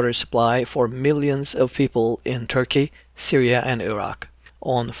threaten the water supply for millions of people in Turkey, Syria, and Iraq.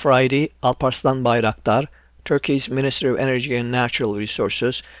 On Friday, Alparslan Bayraktar, Turkey's Minister of Energy and Natural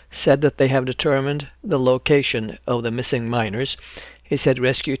Resources, said that they have determined the location of the missing miners. He said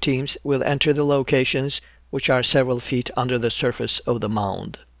rescue teams will enter the locations, which are several feet under the surface of the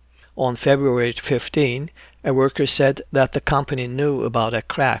mound. On February 15, a worker said that the company knew about a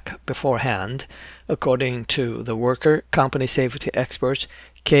crack beforehand. According to the worker, company safety experts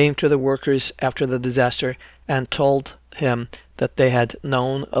came to the workers after the disaster and told him that they had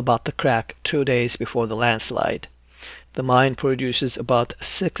known about the crack 2 days before the landslide. The mine produces about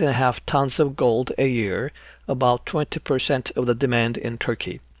 6.5 tons of gold a year, about 20% of the demand in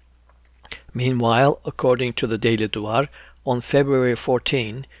Turkey. Meanwhile, according to the Daily Duvar, on February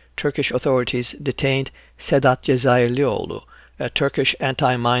 14, Turkish authorities detained Sedat Cezayirlioğlu, a Turkish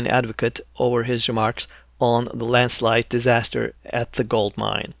anti-mine advocate, over his remarks on the landslide disaster at the gold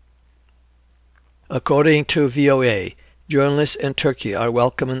mine. According to VOA, journalists in Turkey are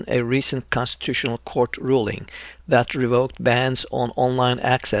welcoming a recent constitutional court ruling that revoked bans on online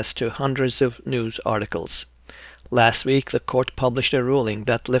access to hundreds of news articles. Last week, the court published a ruling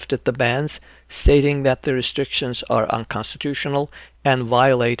that lifted the bans, stating that the restrictions are unconstitutional and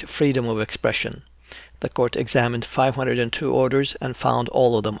violate freedom of expression. The court examined 502 orders and found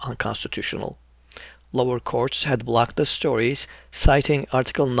all of them unconstitutional. Lower courts had blocked the stories, citing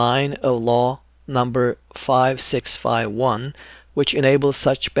Article 9 of Law Number 5651, which enables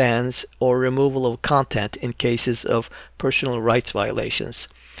such bans or removal of content in cases of personal rights violations.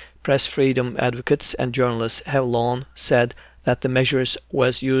 Press freedom advocates and journalists have long said that the measures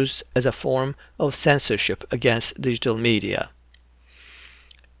was used as a form of censorship against digital media.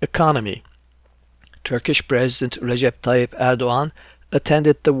 Economy. Turkish President Recep Tayyip Erdoğan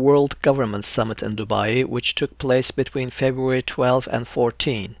attended the World Government Summit in Dubai, which took place between February 12 and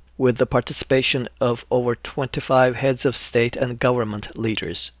 14, with the participation of over 25 heads of state and government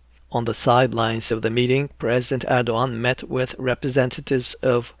leaders. On the sidelines of the meeting, President Erdoğan met with representatives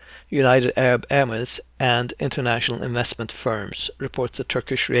of United Arab Emirates and international investment firms, reports the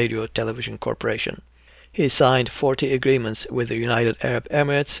Turkish Radio Television Corporation. He signed 40 agreements with the United Arab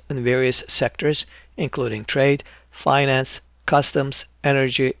Emirates in various sectors, including trade, finance, customs,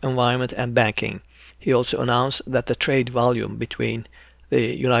 energy, environment, and banking. He also announced that the trade volume between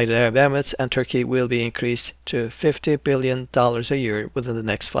the United Arab Emirates and Turkey will be increased to $50 billion a year within the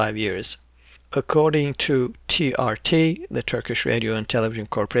next 5 years. According to TRT, the Turkish Radio and Television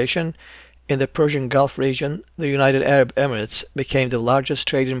Corporation, in the Persian Gulf region, the United Arab Emirates became the largest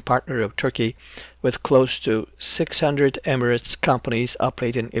trading partner of Turkey, with close to 600 Emirates companies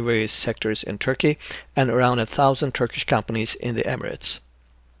operating in various sectors in Turkey and around 1,000 Turkish companies in the Emirates.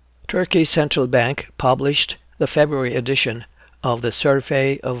 Turkey's central bank published the February edition of the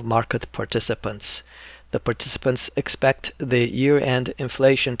Survey of Market Participants. The participants expect the year-end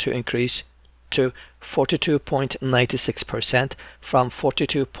inflation to increase to 42.96% from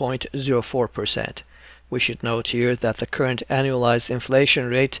 42.04%. We should note here that the current annualized inflation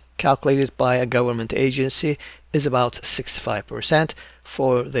rate calculated by a government agency is about 65%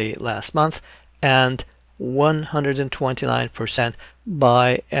 for the last month and 129%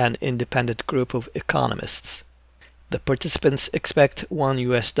 by an independent group of economists. The participants expect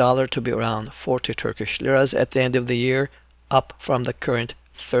 $1 to be around 40 Turkish liras at the end of the year, up from the current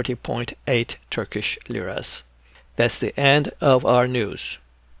 30.8 Turkish liras. That's the end of our news.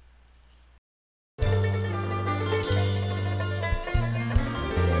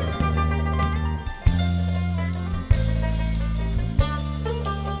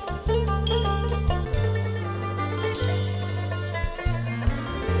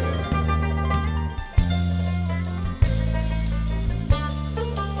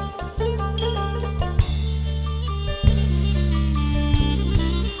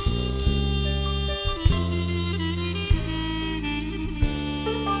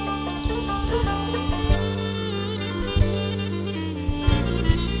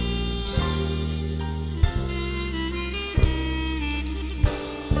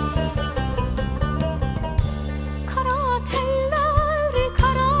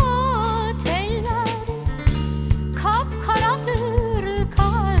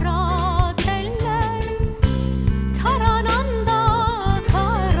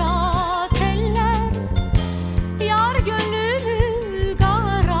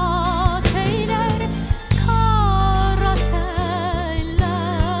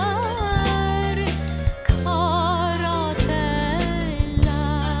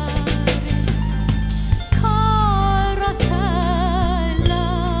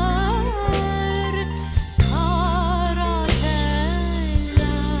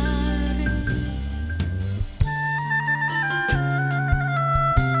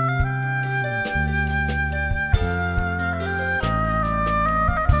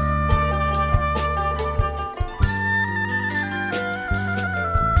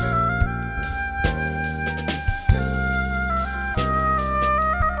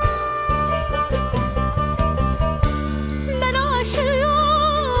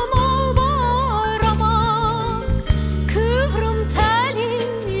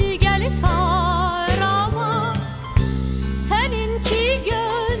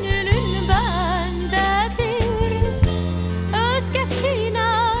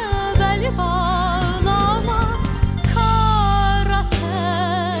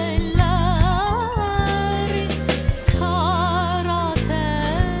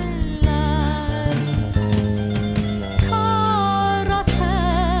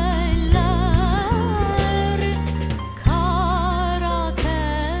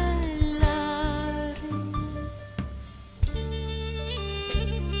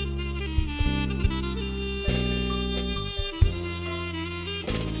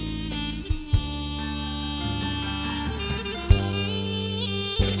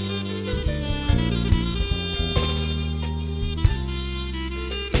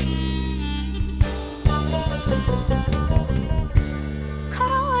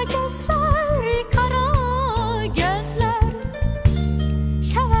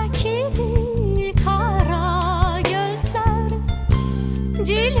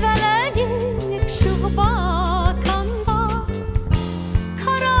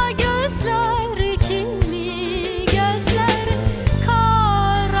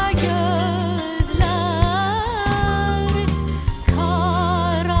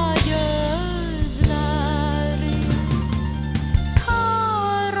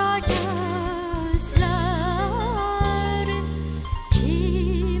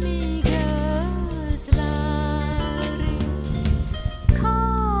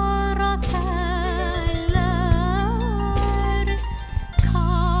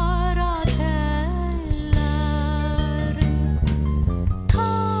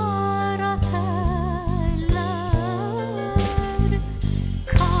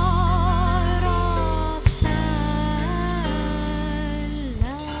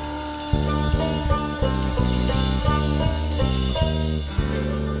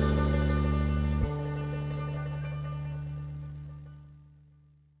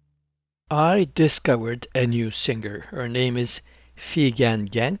 I discovered a new singer. Her name is Figen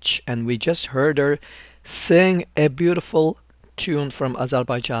Genç, and we just heard her sing a beautiful tune from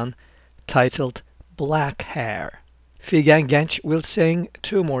Azerbaijan titled Black Hair. Figen Genç will sing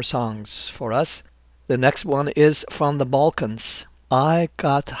two more songs for us. The next one is from the Balkans. I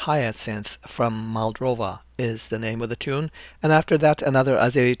Got Hyacinth from Moldova is the name of the tune. And after that another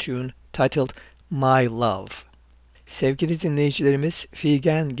Azeri tune titled My Love. Sevgili dinleyicilerimiz,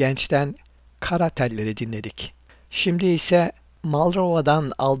 Figen Genç'ten Kara Telleri dinledik. Şimdi ise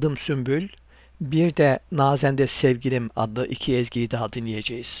Moldova'dan Aldım Sümbül, bir de Nazende Sevgilim adlı iki ezgiyi daha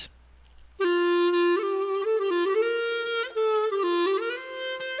dinleyeceğiz.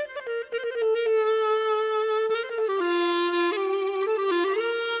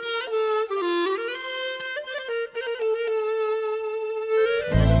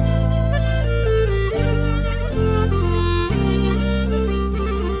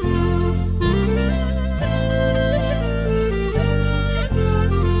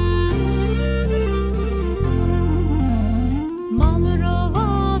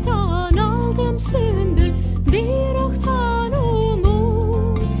 Malrova'da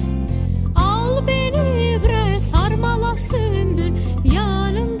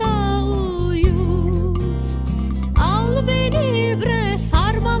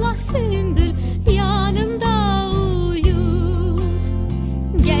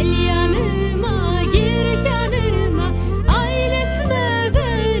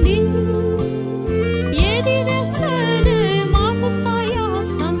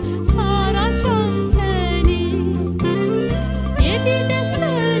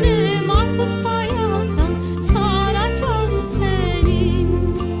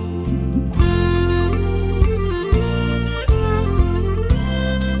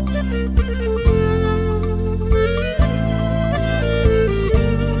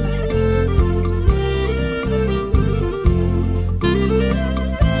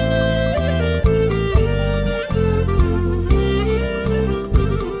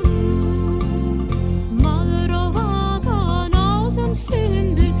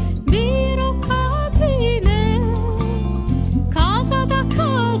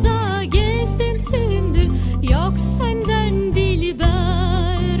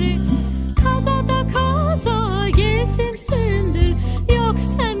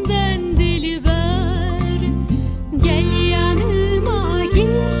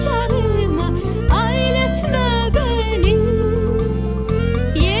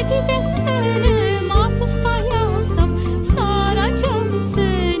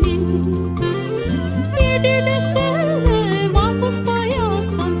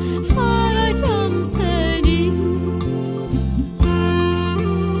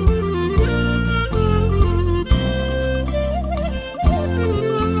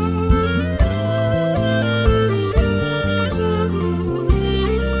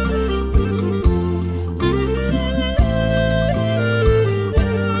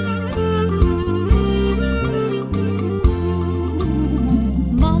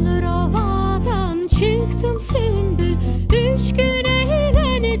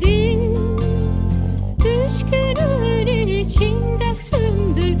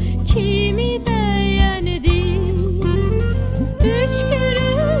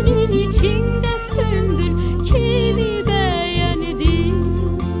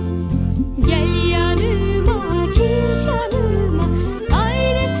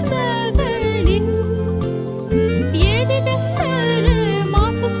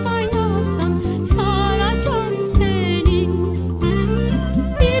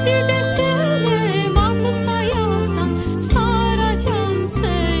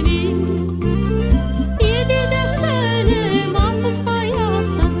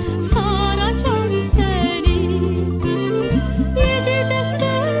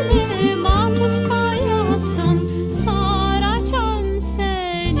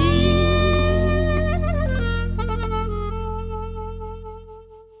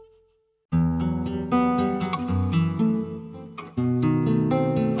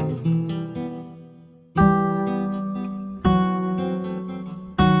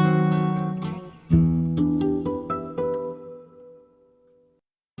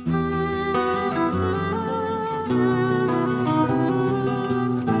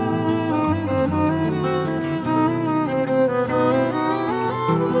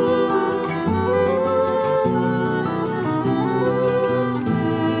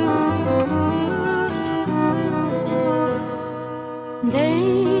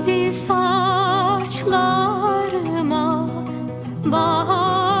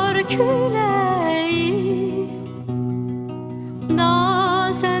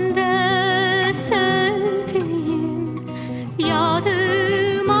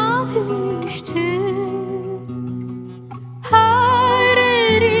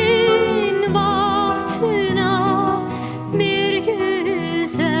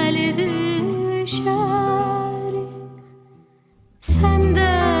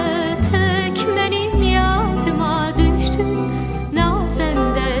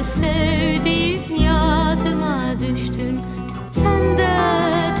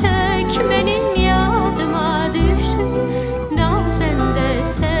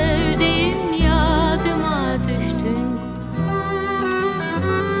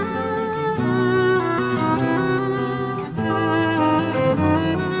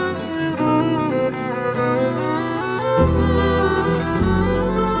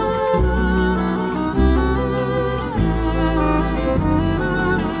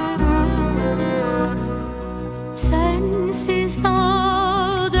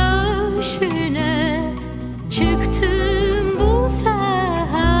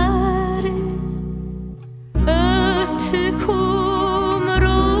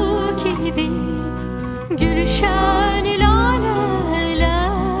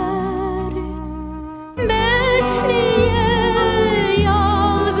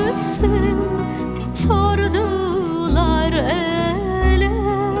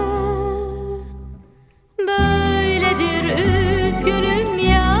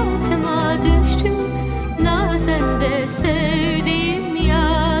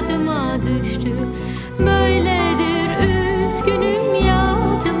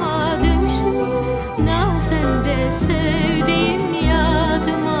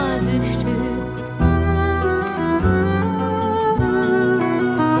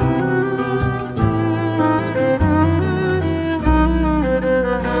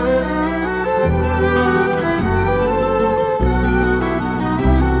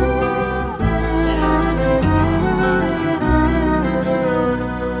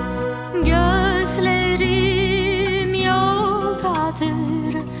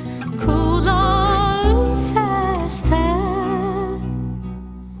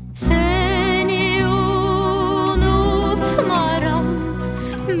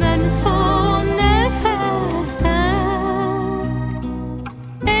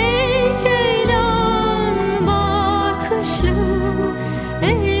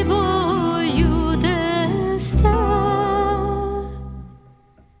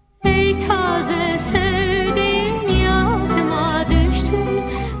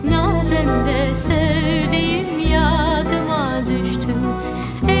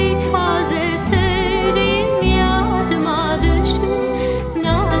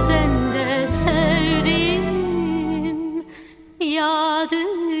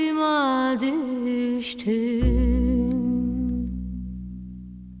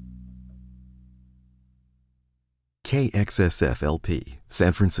KXSF LP,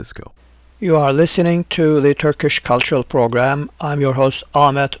 San Francisco. You are listening to the Turkish Cultural Program. I'm your host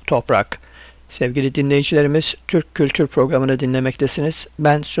Ahmet Toprak. Sevgili dinleyicilerimiz, Türk Kültür Programı'nı dinlemektesiniz.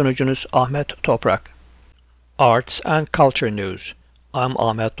 Ben sunucunuz Ahmet Toprak. Arts and Culture News. I'm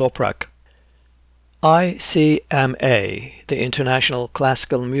Ahmet Toprak. ICMA, the International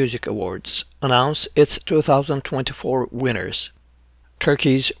Classical Music Awards, announced its 2024 winners.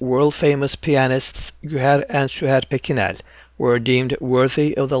 Turkey's world-famous pianists Güher and Süher Pekinel were deemed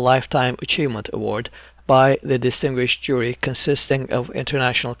worthy of the Lifetime Achievement Award by the distinguished jury consisting of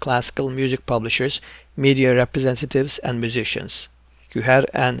international classical music publishers, media representatives, and musicians. Güher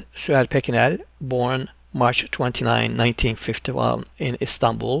and Süher Pekinel, born March 29, 1951 in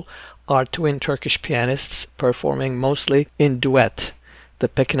Istanbul, are twin Turkish pianists performing mostly in duet. The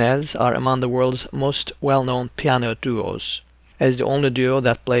Pekinels are among the world's most well-known piano duos. As the only duo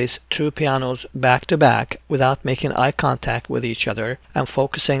that plays two pianos back-to-back without making eye contact with each other and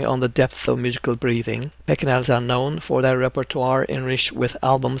focusing on the depth of musical breathing, Pekinels are known for their repertoire enriched with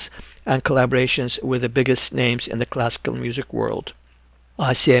albums and collaborations with the biggest names in the classical music world.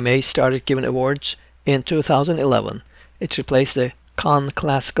 ICMA started giving awards in 2011. It replaced the Cannes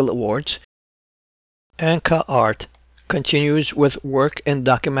Classical Awards. Anka Art continues with work in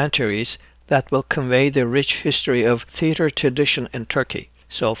documentaries that will convey the rich history of theater tradition in Turkey.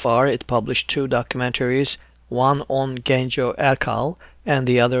 So far, it published two documentaries, one on Genco Erkal and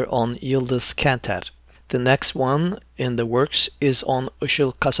the other on Yıldız Kenter. The next one in the works is on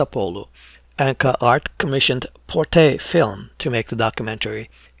Işıl Kasapoğlu. Anka Art commissioned Porte Film to make the documentary.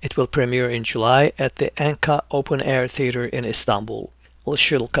 It will premiere in July at the Anka Open Air Theatre in Istanbul.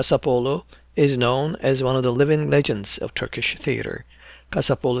 Işıl Kasapoğlu is known as one of the living legends of Turkish theatre.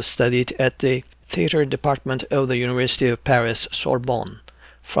 Kasapoğlu studied at the theatre department of the University of Paris Sorbonne.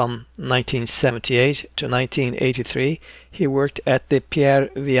 From 1978 to 1983, he worked at the Pierre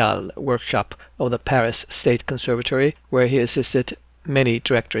Vial workshop of the Paris State Conservatory, where he assisted many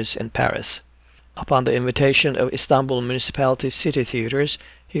directors in Paris. Upon the invitation of Istanbul Municipality City Theatres,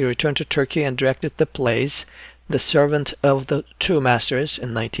 he returned to Turkey and directed the plays The Servant of the Two Masters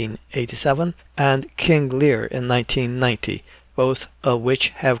in 1987 and King Lear in 1990, both of which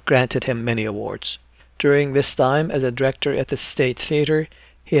have granted him many awards. During this time as a director at the State Theatre,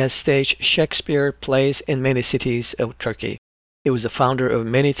 he has staged Shakespeare plays in many cities of Turkey. He was the founder of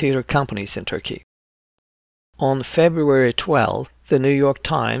many theatre companies in Turkey. On February 12, the New York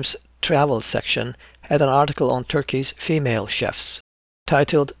Times travel section had an article on Turkey's female chefs.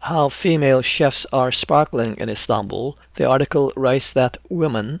 Titled How Female Chefs Are Sparkling in Istanbul, the article writes that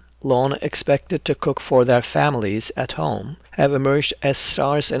women, long expected to cook for their families at home, have emerged as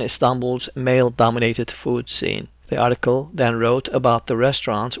stars in Istanbul's male-dominated food scene. The article then wrote about the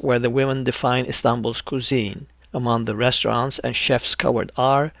restaurants where the women define Istanbul's cuisine. Among the restaurants and chefs covered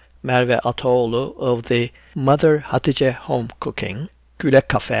are Merve Ataoğlu of the Mother Hatice Home Cooking, Güle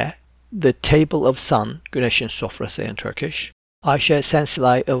Cafe, The Table of Sun, Güneşin Sofrası in Turkish, Ayşe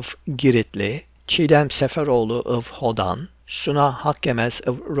Sensilay of Giritli, Çiğdem Seferoğlu of Hodan, Suna Hakkemez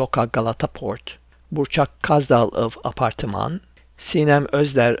of Roka Galata Port, Burçak Kazdal of Apartman, Sinem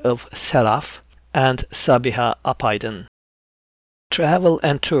Özler of Seraf, and Sabiha Apaydın. Travel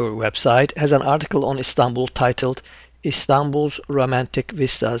and Tour website has an article on Istanbul titled Istanbul's Romantic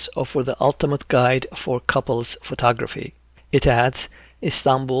Vistas Offer the Ultimate Guide for Couples Photography. It adds,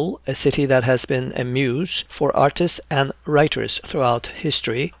 Istanbul, a city that has been a muse for artists and writers throughout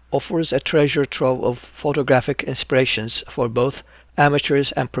history, offers a treasure trove of photographic inspirations for both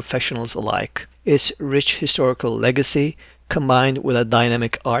amateurs and professionals alike. Its rich historical legacy, combined with a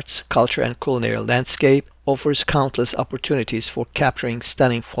dynamic arts, culture, and culinary landscape, offers countless opportunities for capturing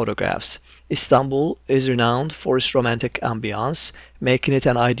stunning photographs. Istanbul is renowned for its romantic ambiance, making it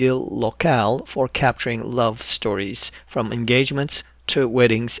an ideal locale for capturing love stories, from engagements to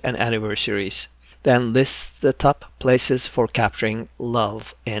weddings and anniversaries. Then lists the top places for capturing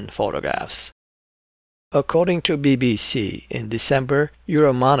love in photographs. According to BBC, in December,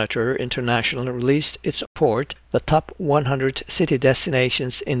 Euromonitor International released its report, the Top 100 City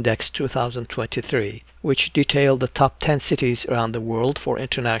Destinations Index 2023, which detailed the top 10 cities around the world for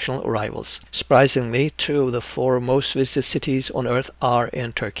international arrivals. Surprisingly, two of the four most visited cities on Earth are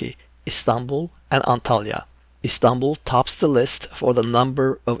in Turkey, Istanbul and Antalya. Istanbul tops the list for the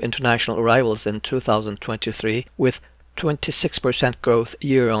number of international arrivals in 2023 with 26% growth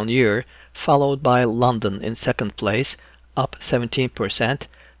year-on-year, followed by London in second place, up 17%,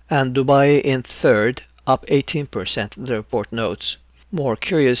 and Dubai in third, up 18%, the report notes. More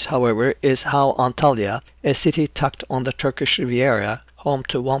curious, however, is how Antalya, a city tucked on the Turkish Riviera, home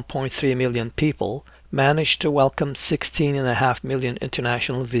to 1.3 million people, managed to welcome 16.5 million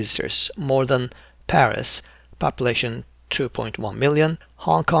international visitors, more than Paris, population 2.1 million,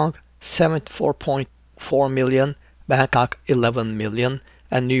 Hong Kong 74.4 million, Bangkok 11 million,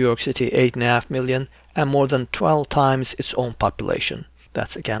 and New York City 8.5 million, and more than 12 times its own population.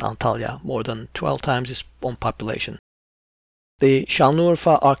 That's again Antalya, more than 12 times its own population. The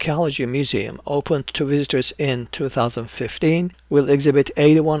Şanlıurfa Archaeology Museum, opened to visitors in 2015, will exhibit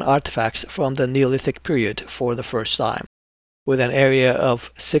 81 artifacts from the Neolithic period for the first time. With an area of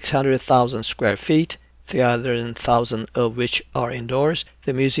 600,000 square feet, 300,000 of which are indoors,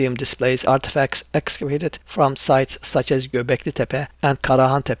 the museum displays artifacts excavated from sites such as Göbekli Tepe and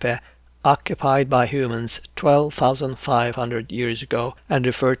Karahan Tepe, occupied by humans 12,500 years ago and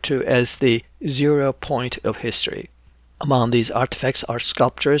referred to as the 0 point of history. Among these artifacts are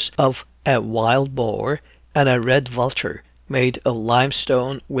sculptures of a wild boar and a red vulture made of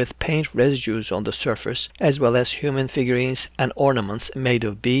limestone with paint residues on the surface, as well as human figurines and ornaments made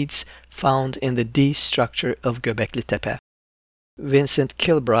of beads found in the D structure of Göbekli Tepe. Vincent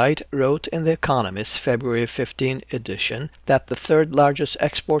Kilbride wrote in The Economist February 15 edition that the third largest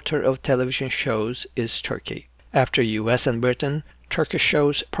exporter of television shows is Turkey. After US and Britain, Turkish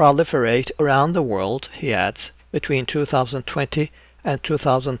shows proliferate around the world, he adds. Between 2020 and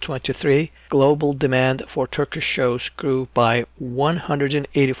 2023, global demand for Turkish shows grew by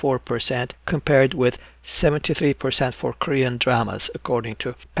 184% compared with 73% for Korean dramas, according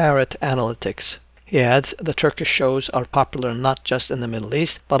to Parrot Analytics. He adds the Turkish shows are popular not just in the Middle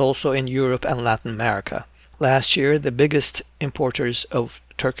East, but also in Europe and Latin America. Last year, the biggest importers of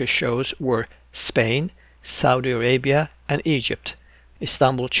Turkish shows were Spain, Saudi Arabia, and Egypt.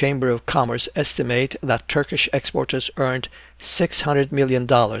 Istanbul Chamber of Commerce estimate that Turkish exporters earned $600 million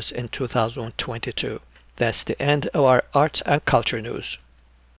in 2022. That's the end of our arts and culture news.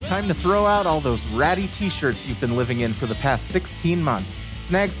 Time to throw out all those ratty t-shirts you've been living in for the past 16 months.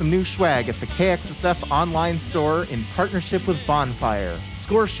 Snag some new swag at the KXSF online store in partnership with Bonfire.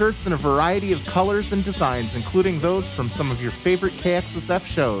 Score shirts in a variety of colors and designs, including those from some of your favorite KXSF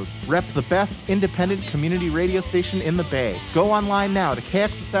shows. Rep the best independent community radio station in the Bay. Go online now to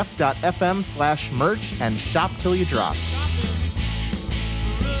kxsf.fm/merch and shop till you drop.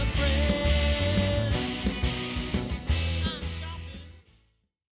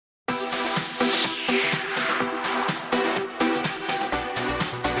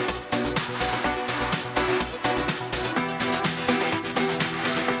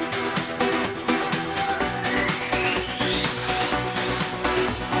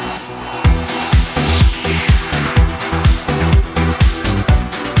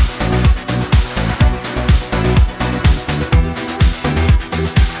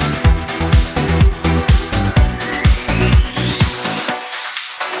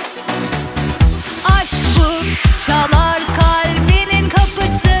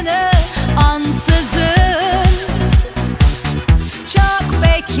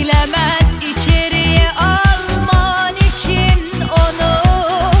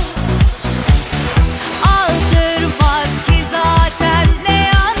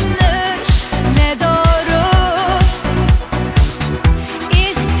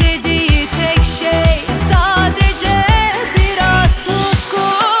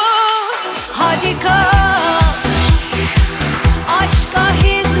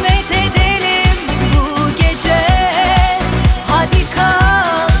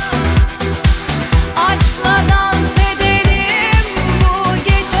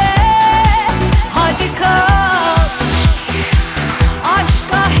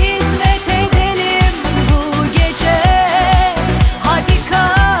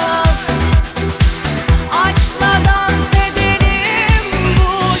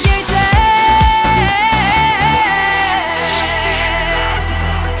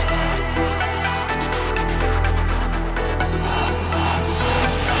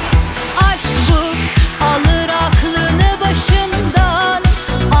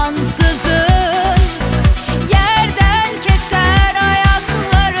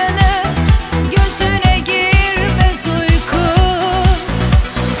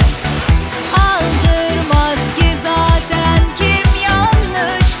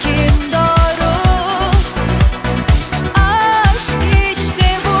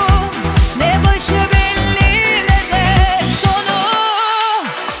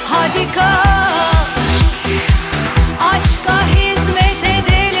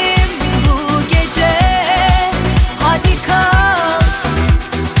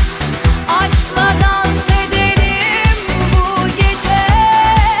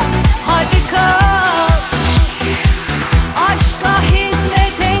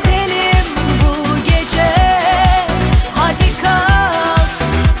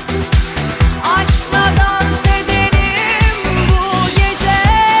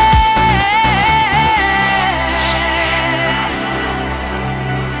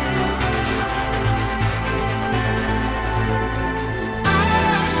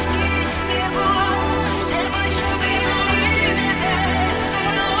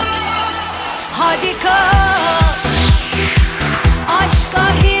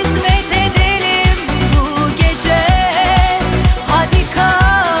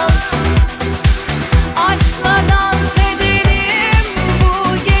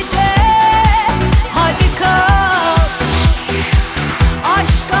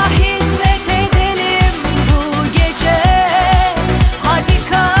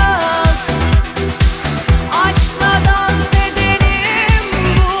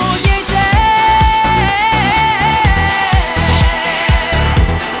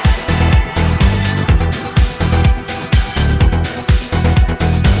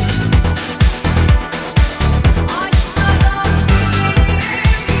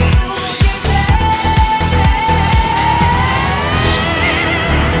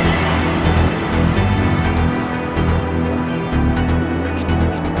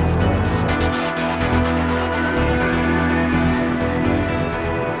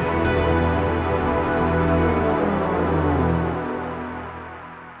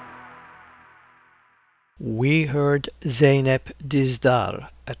 we heard Zeynep Dizdar,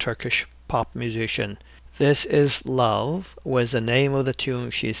 a Turkish pop musician. This Is Love was the name of the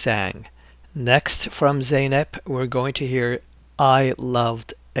tune she sang. Next from Zeynep, we're going to hear I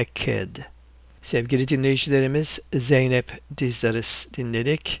Loved a Kid. Sevgili dinleyicilerimiz, Zeynep Dizdar'ı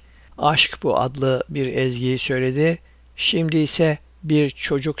dinledik. Aşk Bu adlı bir ezgiyi söyledi. Şimdi ise Bir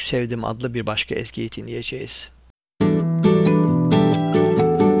Çocuk Sevdim adlı bir başka ezgiyi dinleyeceğiz.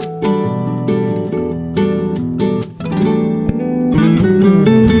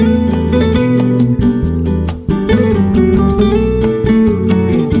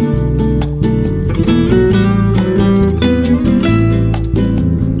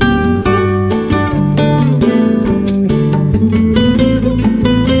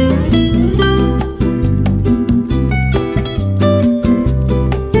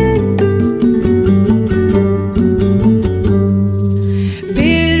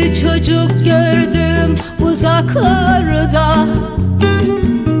 Uzaklarda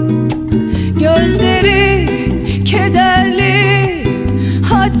gözleri kederli,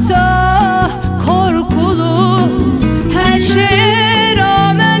 hatta korkulu. Her şeye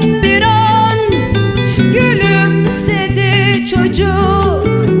rağmen bir an gülümsedi çocuk.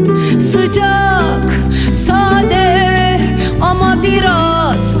 Sıcak, sade ama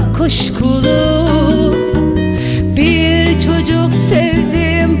biraz kuşkulu. Bir çocuk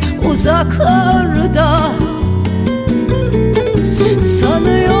sevdim uzaklarda.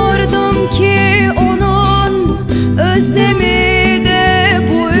 Sanıyordum ki onun özlemi de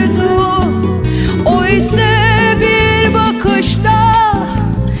buydu. O ise bir bakışta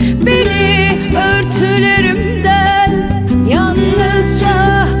beni örtülerimden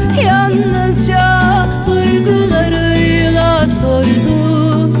yalnızca duygularıyla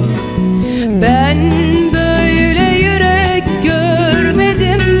soydu. Ben böyle yürek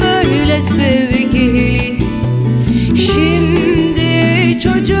görmedim, böyle sevgi. Şimdi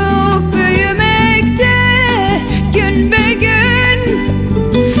çocuk büyümekte gün be gün.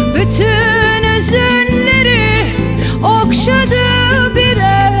 Bütün hüzünleri okşadı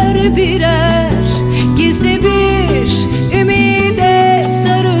birer birer. Gizli bir ümide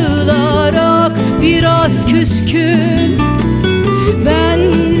sarılarak biraz küskün. Ben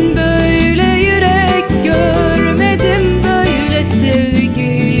böyle yürek görmedim, böyle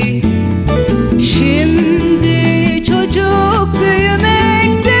sevgi. Şimdi çocuk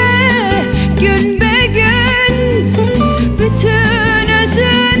büyümekte gün be gün. Bütün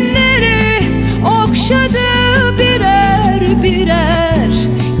hüzünleri okşadı birer birer.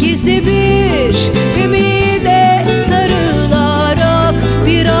 Gizli bir ümide sarılarak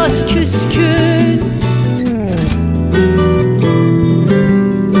biraz küskün.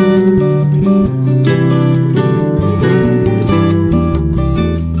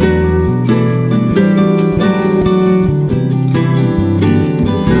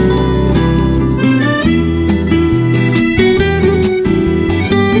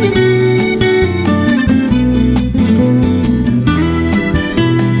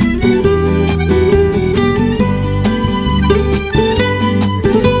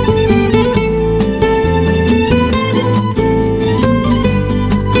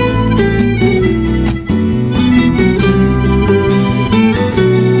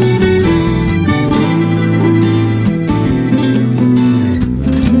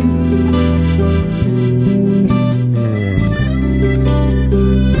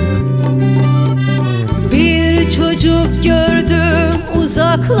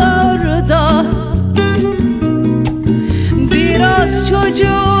 Uzaklarda biraz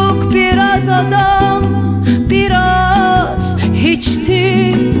çocuk, biraz adam, biraz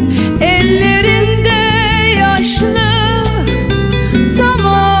hiçti. Ellerinde yaşlı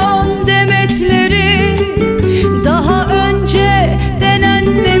zaman demetleri. Daha önce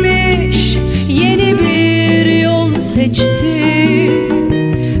denenmemiş yeni bir yol seçti.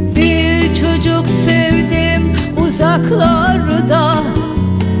 Bir çocuk sevdim uzaklarda.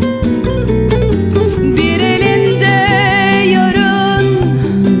 Bir elinde yarın,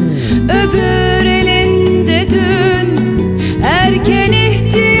 öbür elinde dün. Erken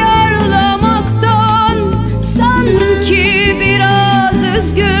ihtiyarlamaktan sanki biraz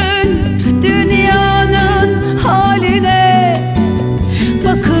üzgün. Dünyanın haline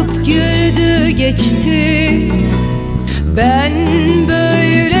bakıp güldü geçti. Ben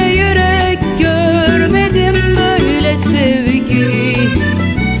böyle yürek görmedim, böyle sevgi.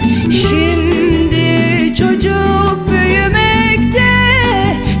 Şimdi çocuk büyümekte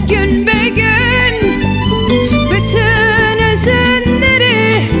gün be gün. Bütün hüzünleri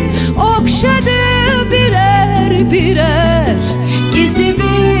okşadı birer birer. Gizli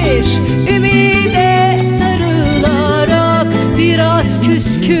bir ümide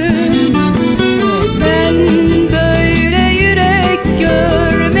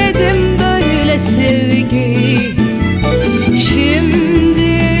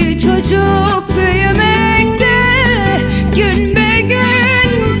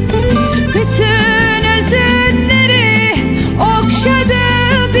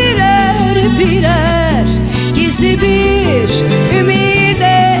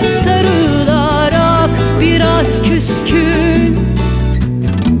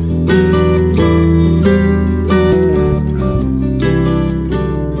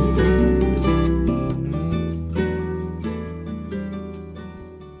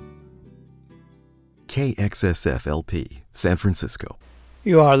KXSF-LP, San Francisco.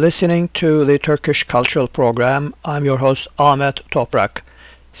 You are listening to the Turkish Cultural Program. I'm your host Ahmet Toprak.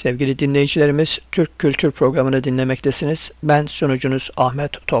 Sevgili dinleyicilerimiz, Türk Kültür Programı'nı dinlemektesiniz. Ben sunucunuz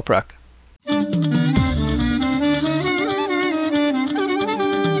Ahmet Toprak.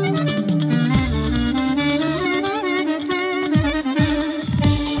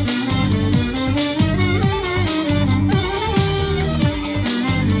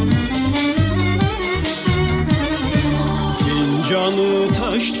 Fincanı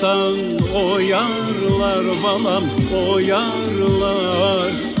taştan oyarlar balam,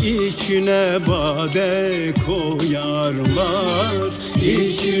 oyarlar. İçine bade koyarlar,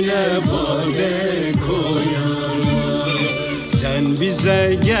 içine bade koyarlar. Sen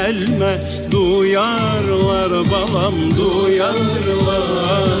bize gelme, duyarlar balam,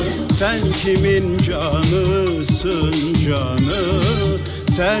 duyarlar. Sen kimin canısın canı,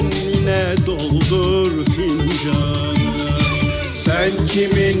 sen yine doldur fincanı. Sen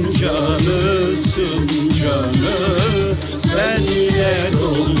kimin canısın canı, sen yine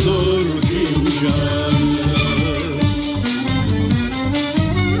doldur fincanı.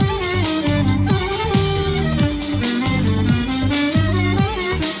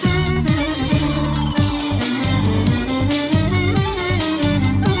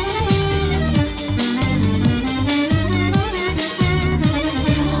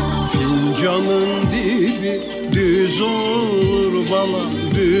 Fincanın dibi düz olur balam,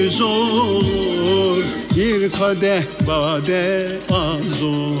 düz olur. Bir kadeh bade az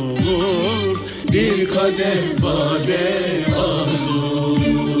olur, bir kadeh bade az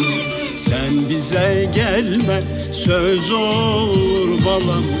olur. Sen bize gelme, söz olur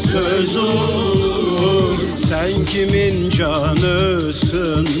balam, söz olur. Sen kimin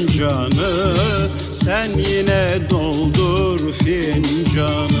canısın canı, sen yine doldur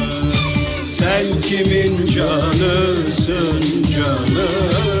fincanı. Sen kimin canısın canı,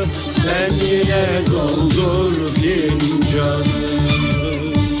 sen yine doldur fincanı.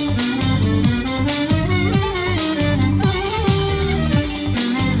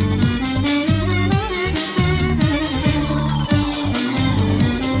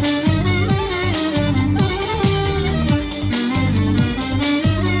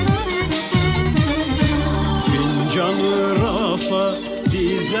 Fincanı rafa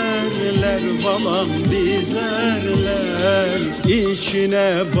dizerler balam, dizerler.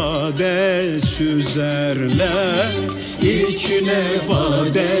 İçine bade süzerler, içine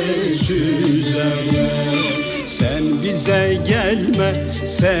bade süzerler. Sen bize gelme,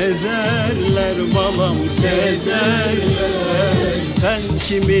 sezerler balam, sezerler. Sen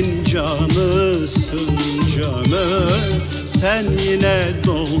kimin canısın canı, sen yine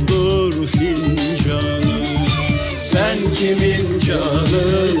doldur fincanı. Sen kimin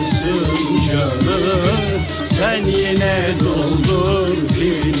canısın canı, sen yine doldur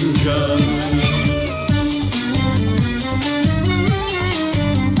fincanı.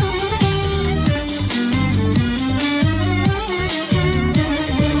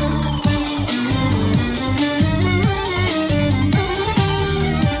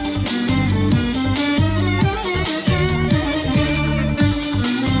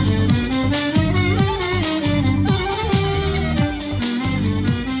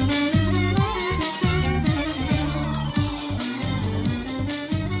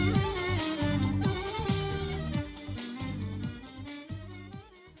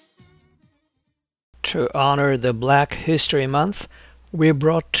 To honor the Black History Month, we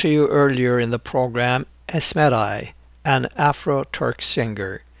brought to you earlier in the program Esmeray, an Afro-Turk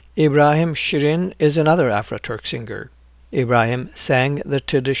singer. İbrahim Şirin is another Afro-Turk singer. İbrahim sang the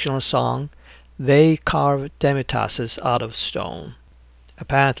traditional song, They Carve Demitases Out of Stone.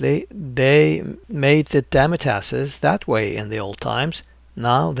 Apparently, they made the demitases that way in the old times.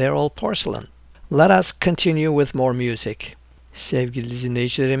 Now they're all porcelain. Let us continue with more music. Sevgili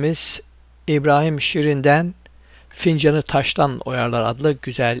dinleyicilerimiz, İbrahim Şirin'den Fincanı Taştan Oyarlar adlı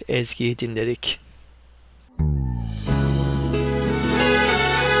güzel ezgiyi dinledik.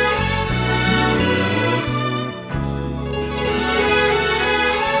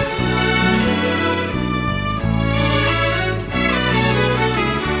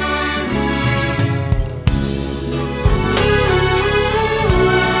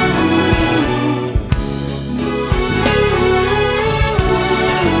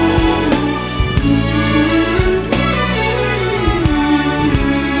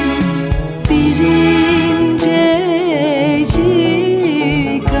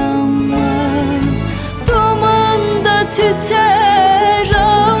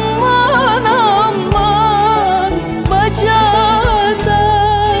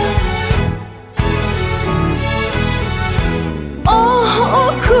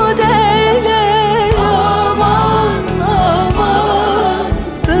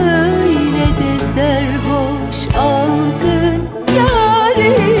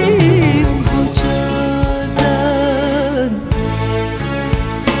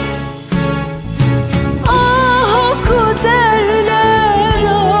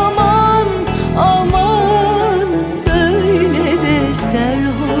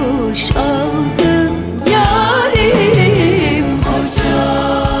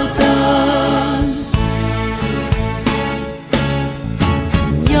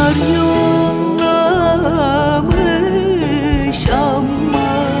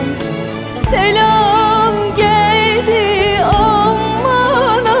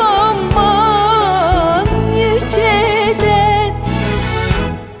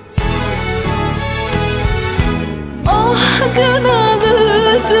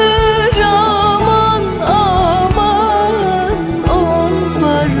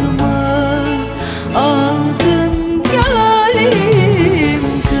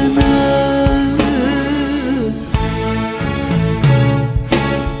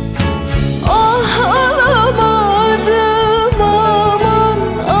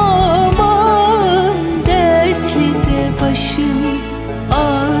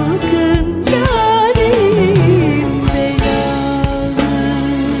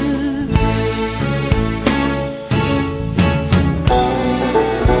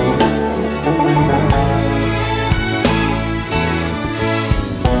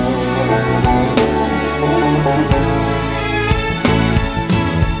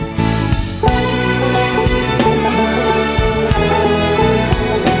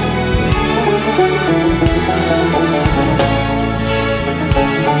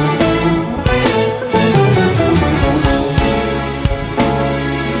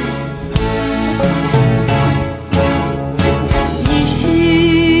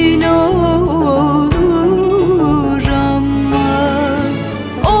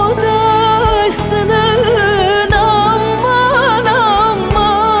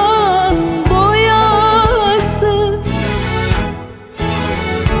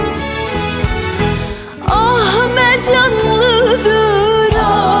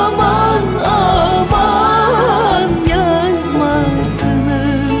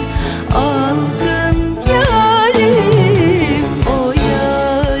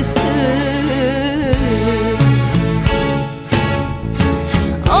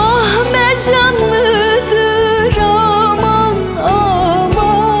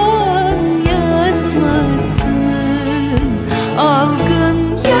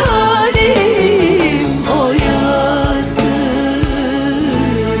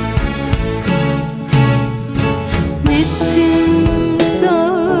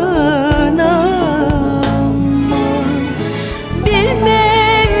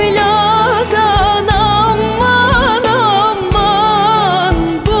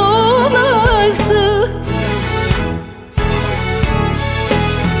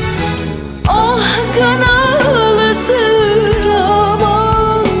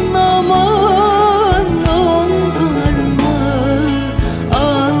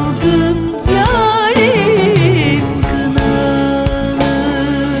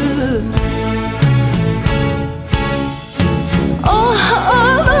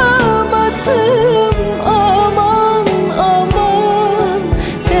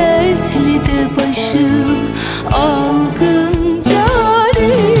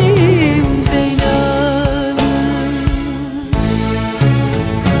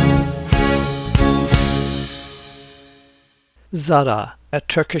 Zara, a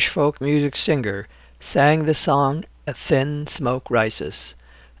Turkish folk music singer, sang the song A Thin Smoke Rises.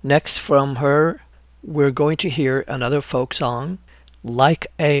 Next from her, we're going to hear another folk song, Like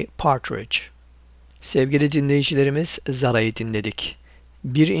a Partridge. Sevgili dinleyicilerimiz, Zara'yı dinledik.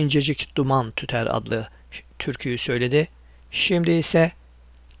 Bir incecik duman tüter adlı türküyü söyledi. Şimdi ise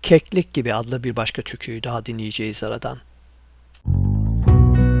Keklik gibi adlı bir başka türküyü daha dinleyeceğiz Zara'dan.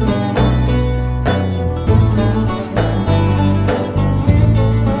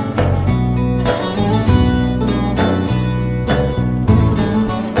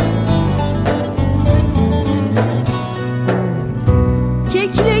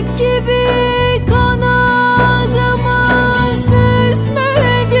 Keklik gibi kanadımı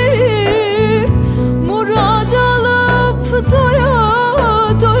süzmedim, murad alıp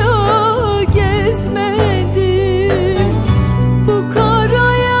doya doya gezmedim. Bu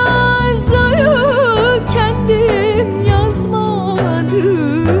kara yazıyı kendim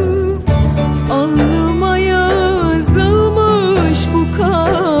yazmadım. Alnıma yazılmış bu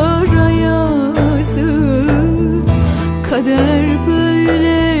kara yazı. Kader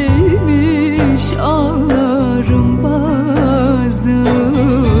böyleymiş, ağlarım bazı.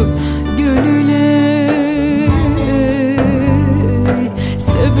 Gönüle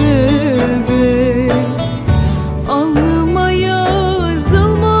sebebe, alnıma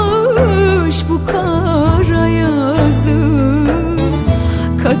yazılmış bu kara yazı.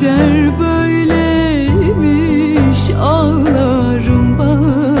 Kader böyleymiş, ağlarım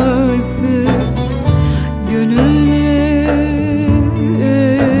bazı. Gönüle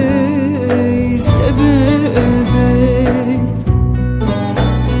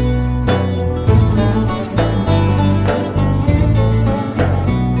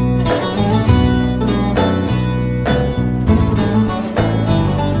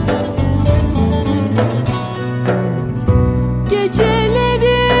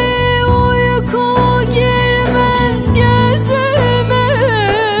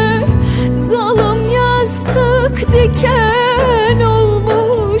diken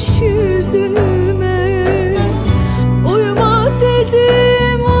olmuş yüzüme. Uyma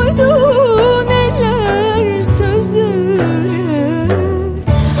dedim, uydun eller sözüne.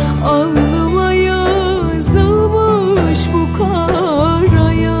 Alnıma yazılmış bu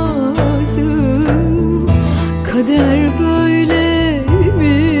kara yazı. Kader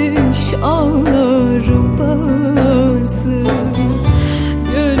böyleymiş, ağlarım bazı.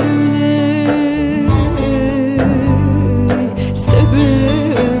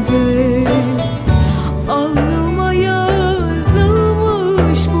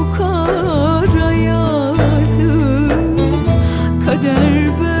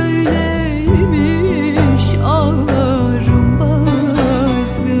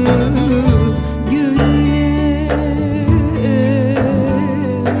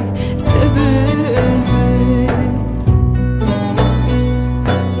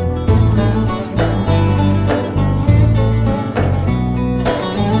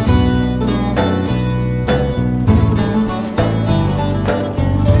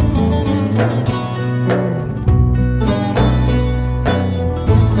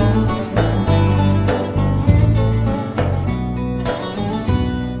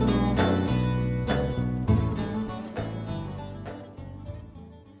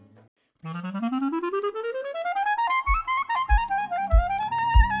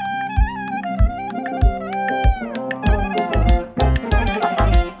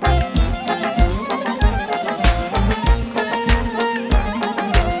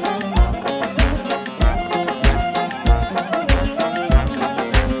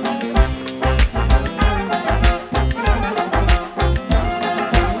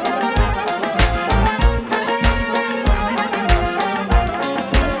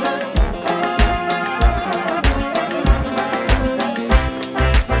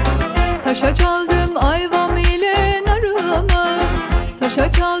 Taşa çaldım ayvam ile narımı,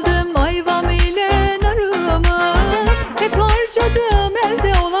 taşa çaldım ayvam ile narımı. Hep harcadım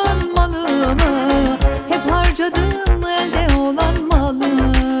elde olan malımı, hep harcadım elde olan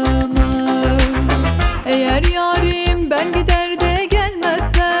malımı. Eğer yarim ben gider de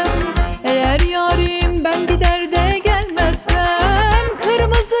gelmezsem, eğer yarim ben gider de gelmezsem,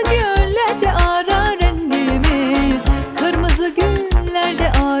 kırmızı güllerde arar rengimi, kırmızı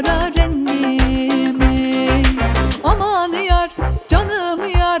güllerde arar rengimi. Aman yar, canım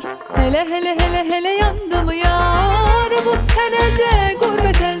yar, hele hele hele hele yandım yar. Bu senede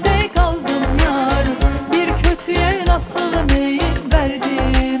gurbet elde kaldım yar, bir kötüye nasıl meyil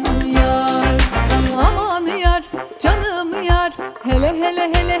verdim yar. Aman yar, canım yar, hele hele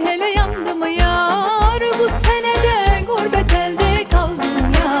hele hele yandım yar. Bu senede gurbet elde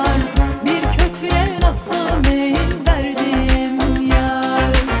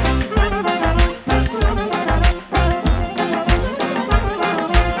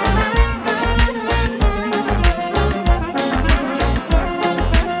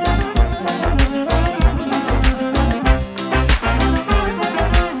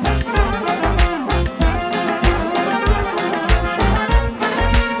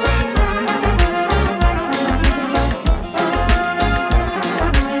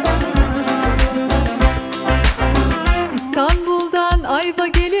ayva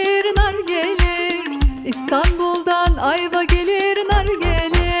gelir, nar gelir. İstanbul'dan ayva gelir, nar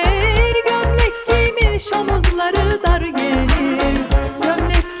gelir. Gömlek giymiş omuzları dar gelir.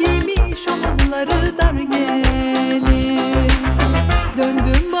 Gömlek giymiş omuzları dar gelir.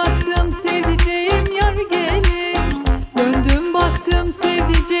 Döndüm baktım sevdiceğim yar gelir. Döndüm baktım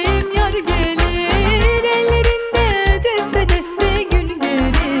sevdiceğim yar gelir. Ellerinde deste deste gül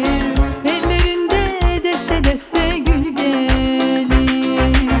gelir. Ellerinde deste deste gül gelir.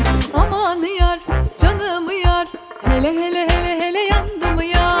 Aman yar, canım yar, hele hele hele hele yandım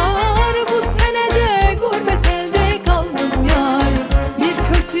yar. Bu senede gurbet elde kaldım yar. Bir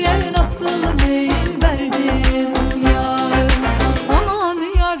kötüye nasıl meyil verdim yar. Aman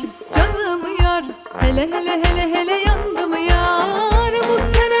yar, canım yar, hele hele hele hele yandım yar. Bu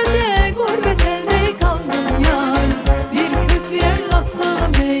senede gurbet elde kaldım yar. Bir kötüye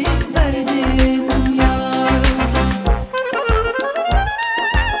nasıl meyil verdim yar.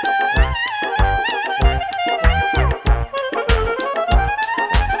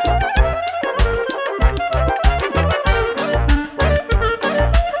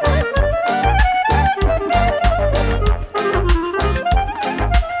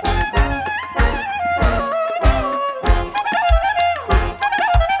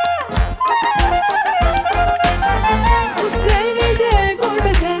 Bu senede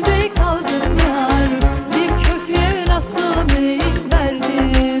gurbet elde kaldım yar. Bir kötüye nasıl meyil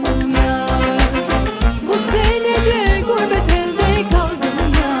verdim yar. Bu senede gurbet elde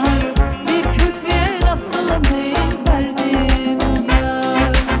kaldım yar. Bir kötüye nasıl meyil verdim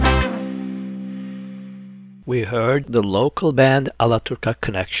yar. We heard the local band Alaturca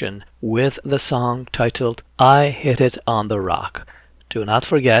Connection with the song titled I Hit It on the Rock. Do not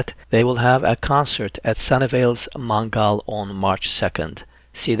forget, they will have a concert at Sunnyvale's Mangal on March 2nd.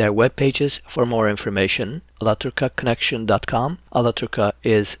 See their web pages for more information, alaturcaconnection.com. Alaturca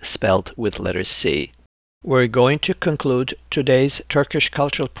is spelled with letters C. We're going to conclude today's Turkish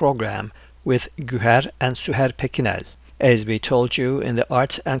cultural program with Güher and Süher Pekinel. As we told you in the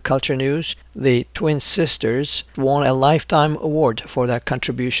arts and culture news, the twin sisters won a lifetime award for their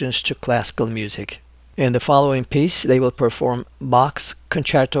contributions to classical music. In the following piece, they will perform Bach's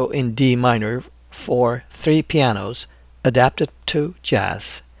Concerto in D minor for 3 pianos, adapted to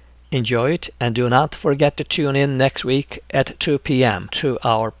jazz. Enjoy it and do not forget to tune in next week at 2 p.m. to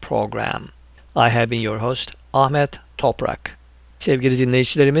our program. I have been your host, Ahmet Toprak. Sevgili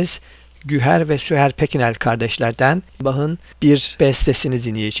dinleyicilerimiz, Güher ve Süher Pekinel kardeşlerden Bach'ın bir bestesini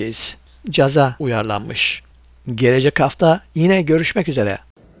dinleyeceğiz. Caza uyarlanmış. Gelecek hafta yine görüşmek üzere.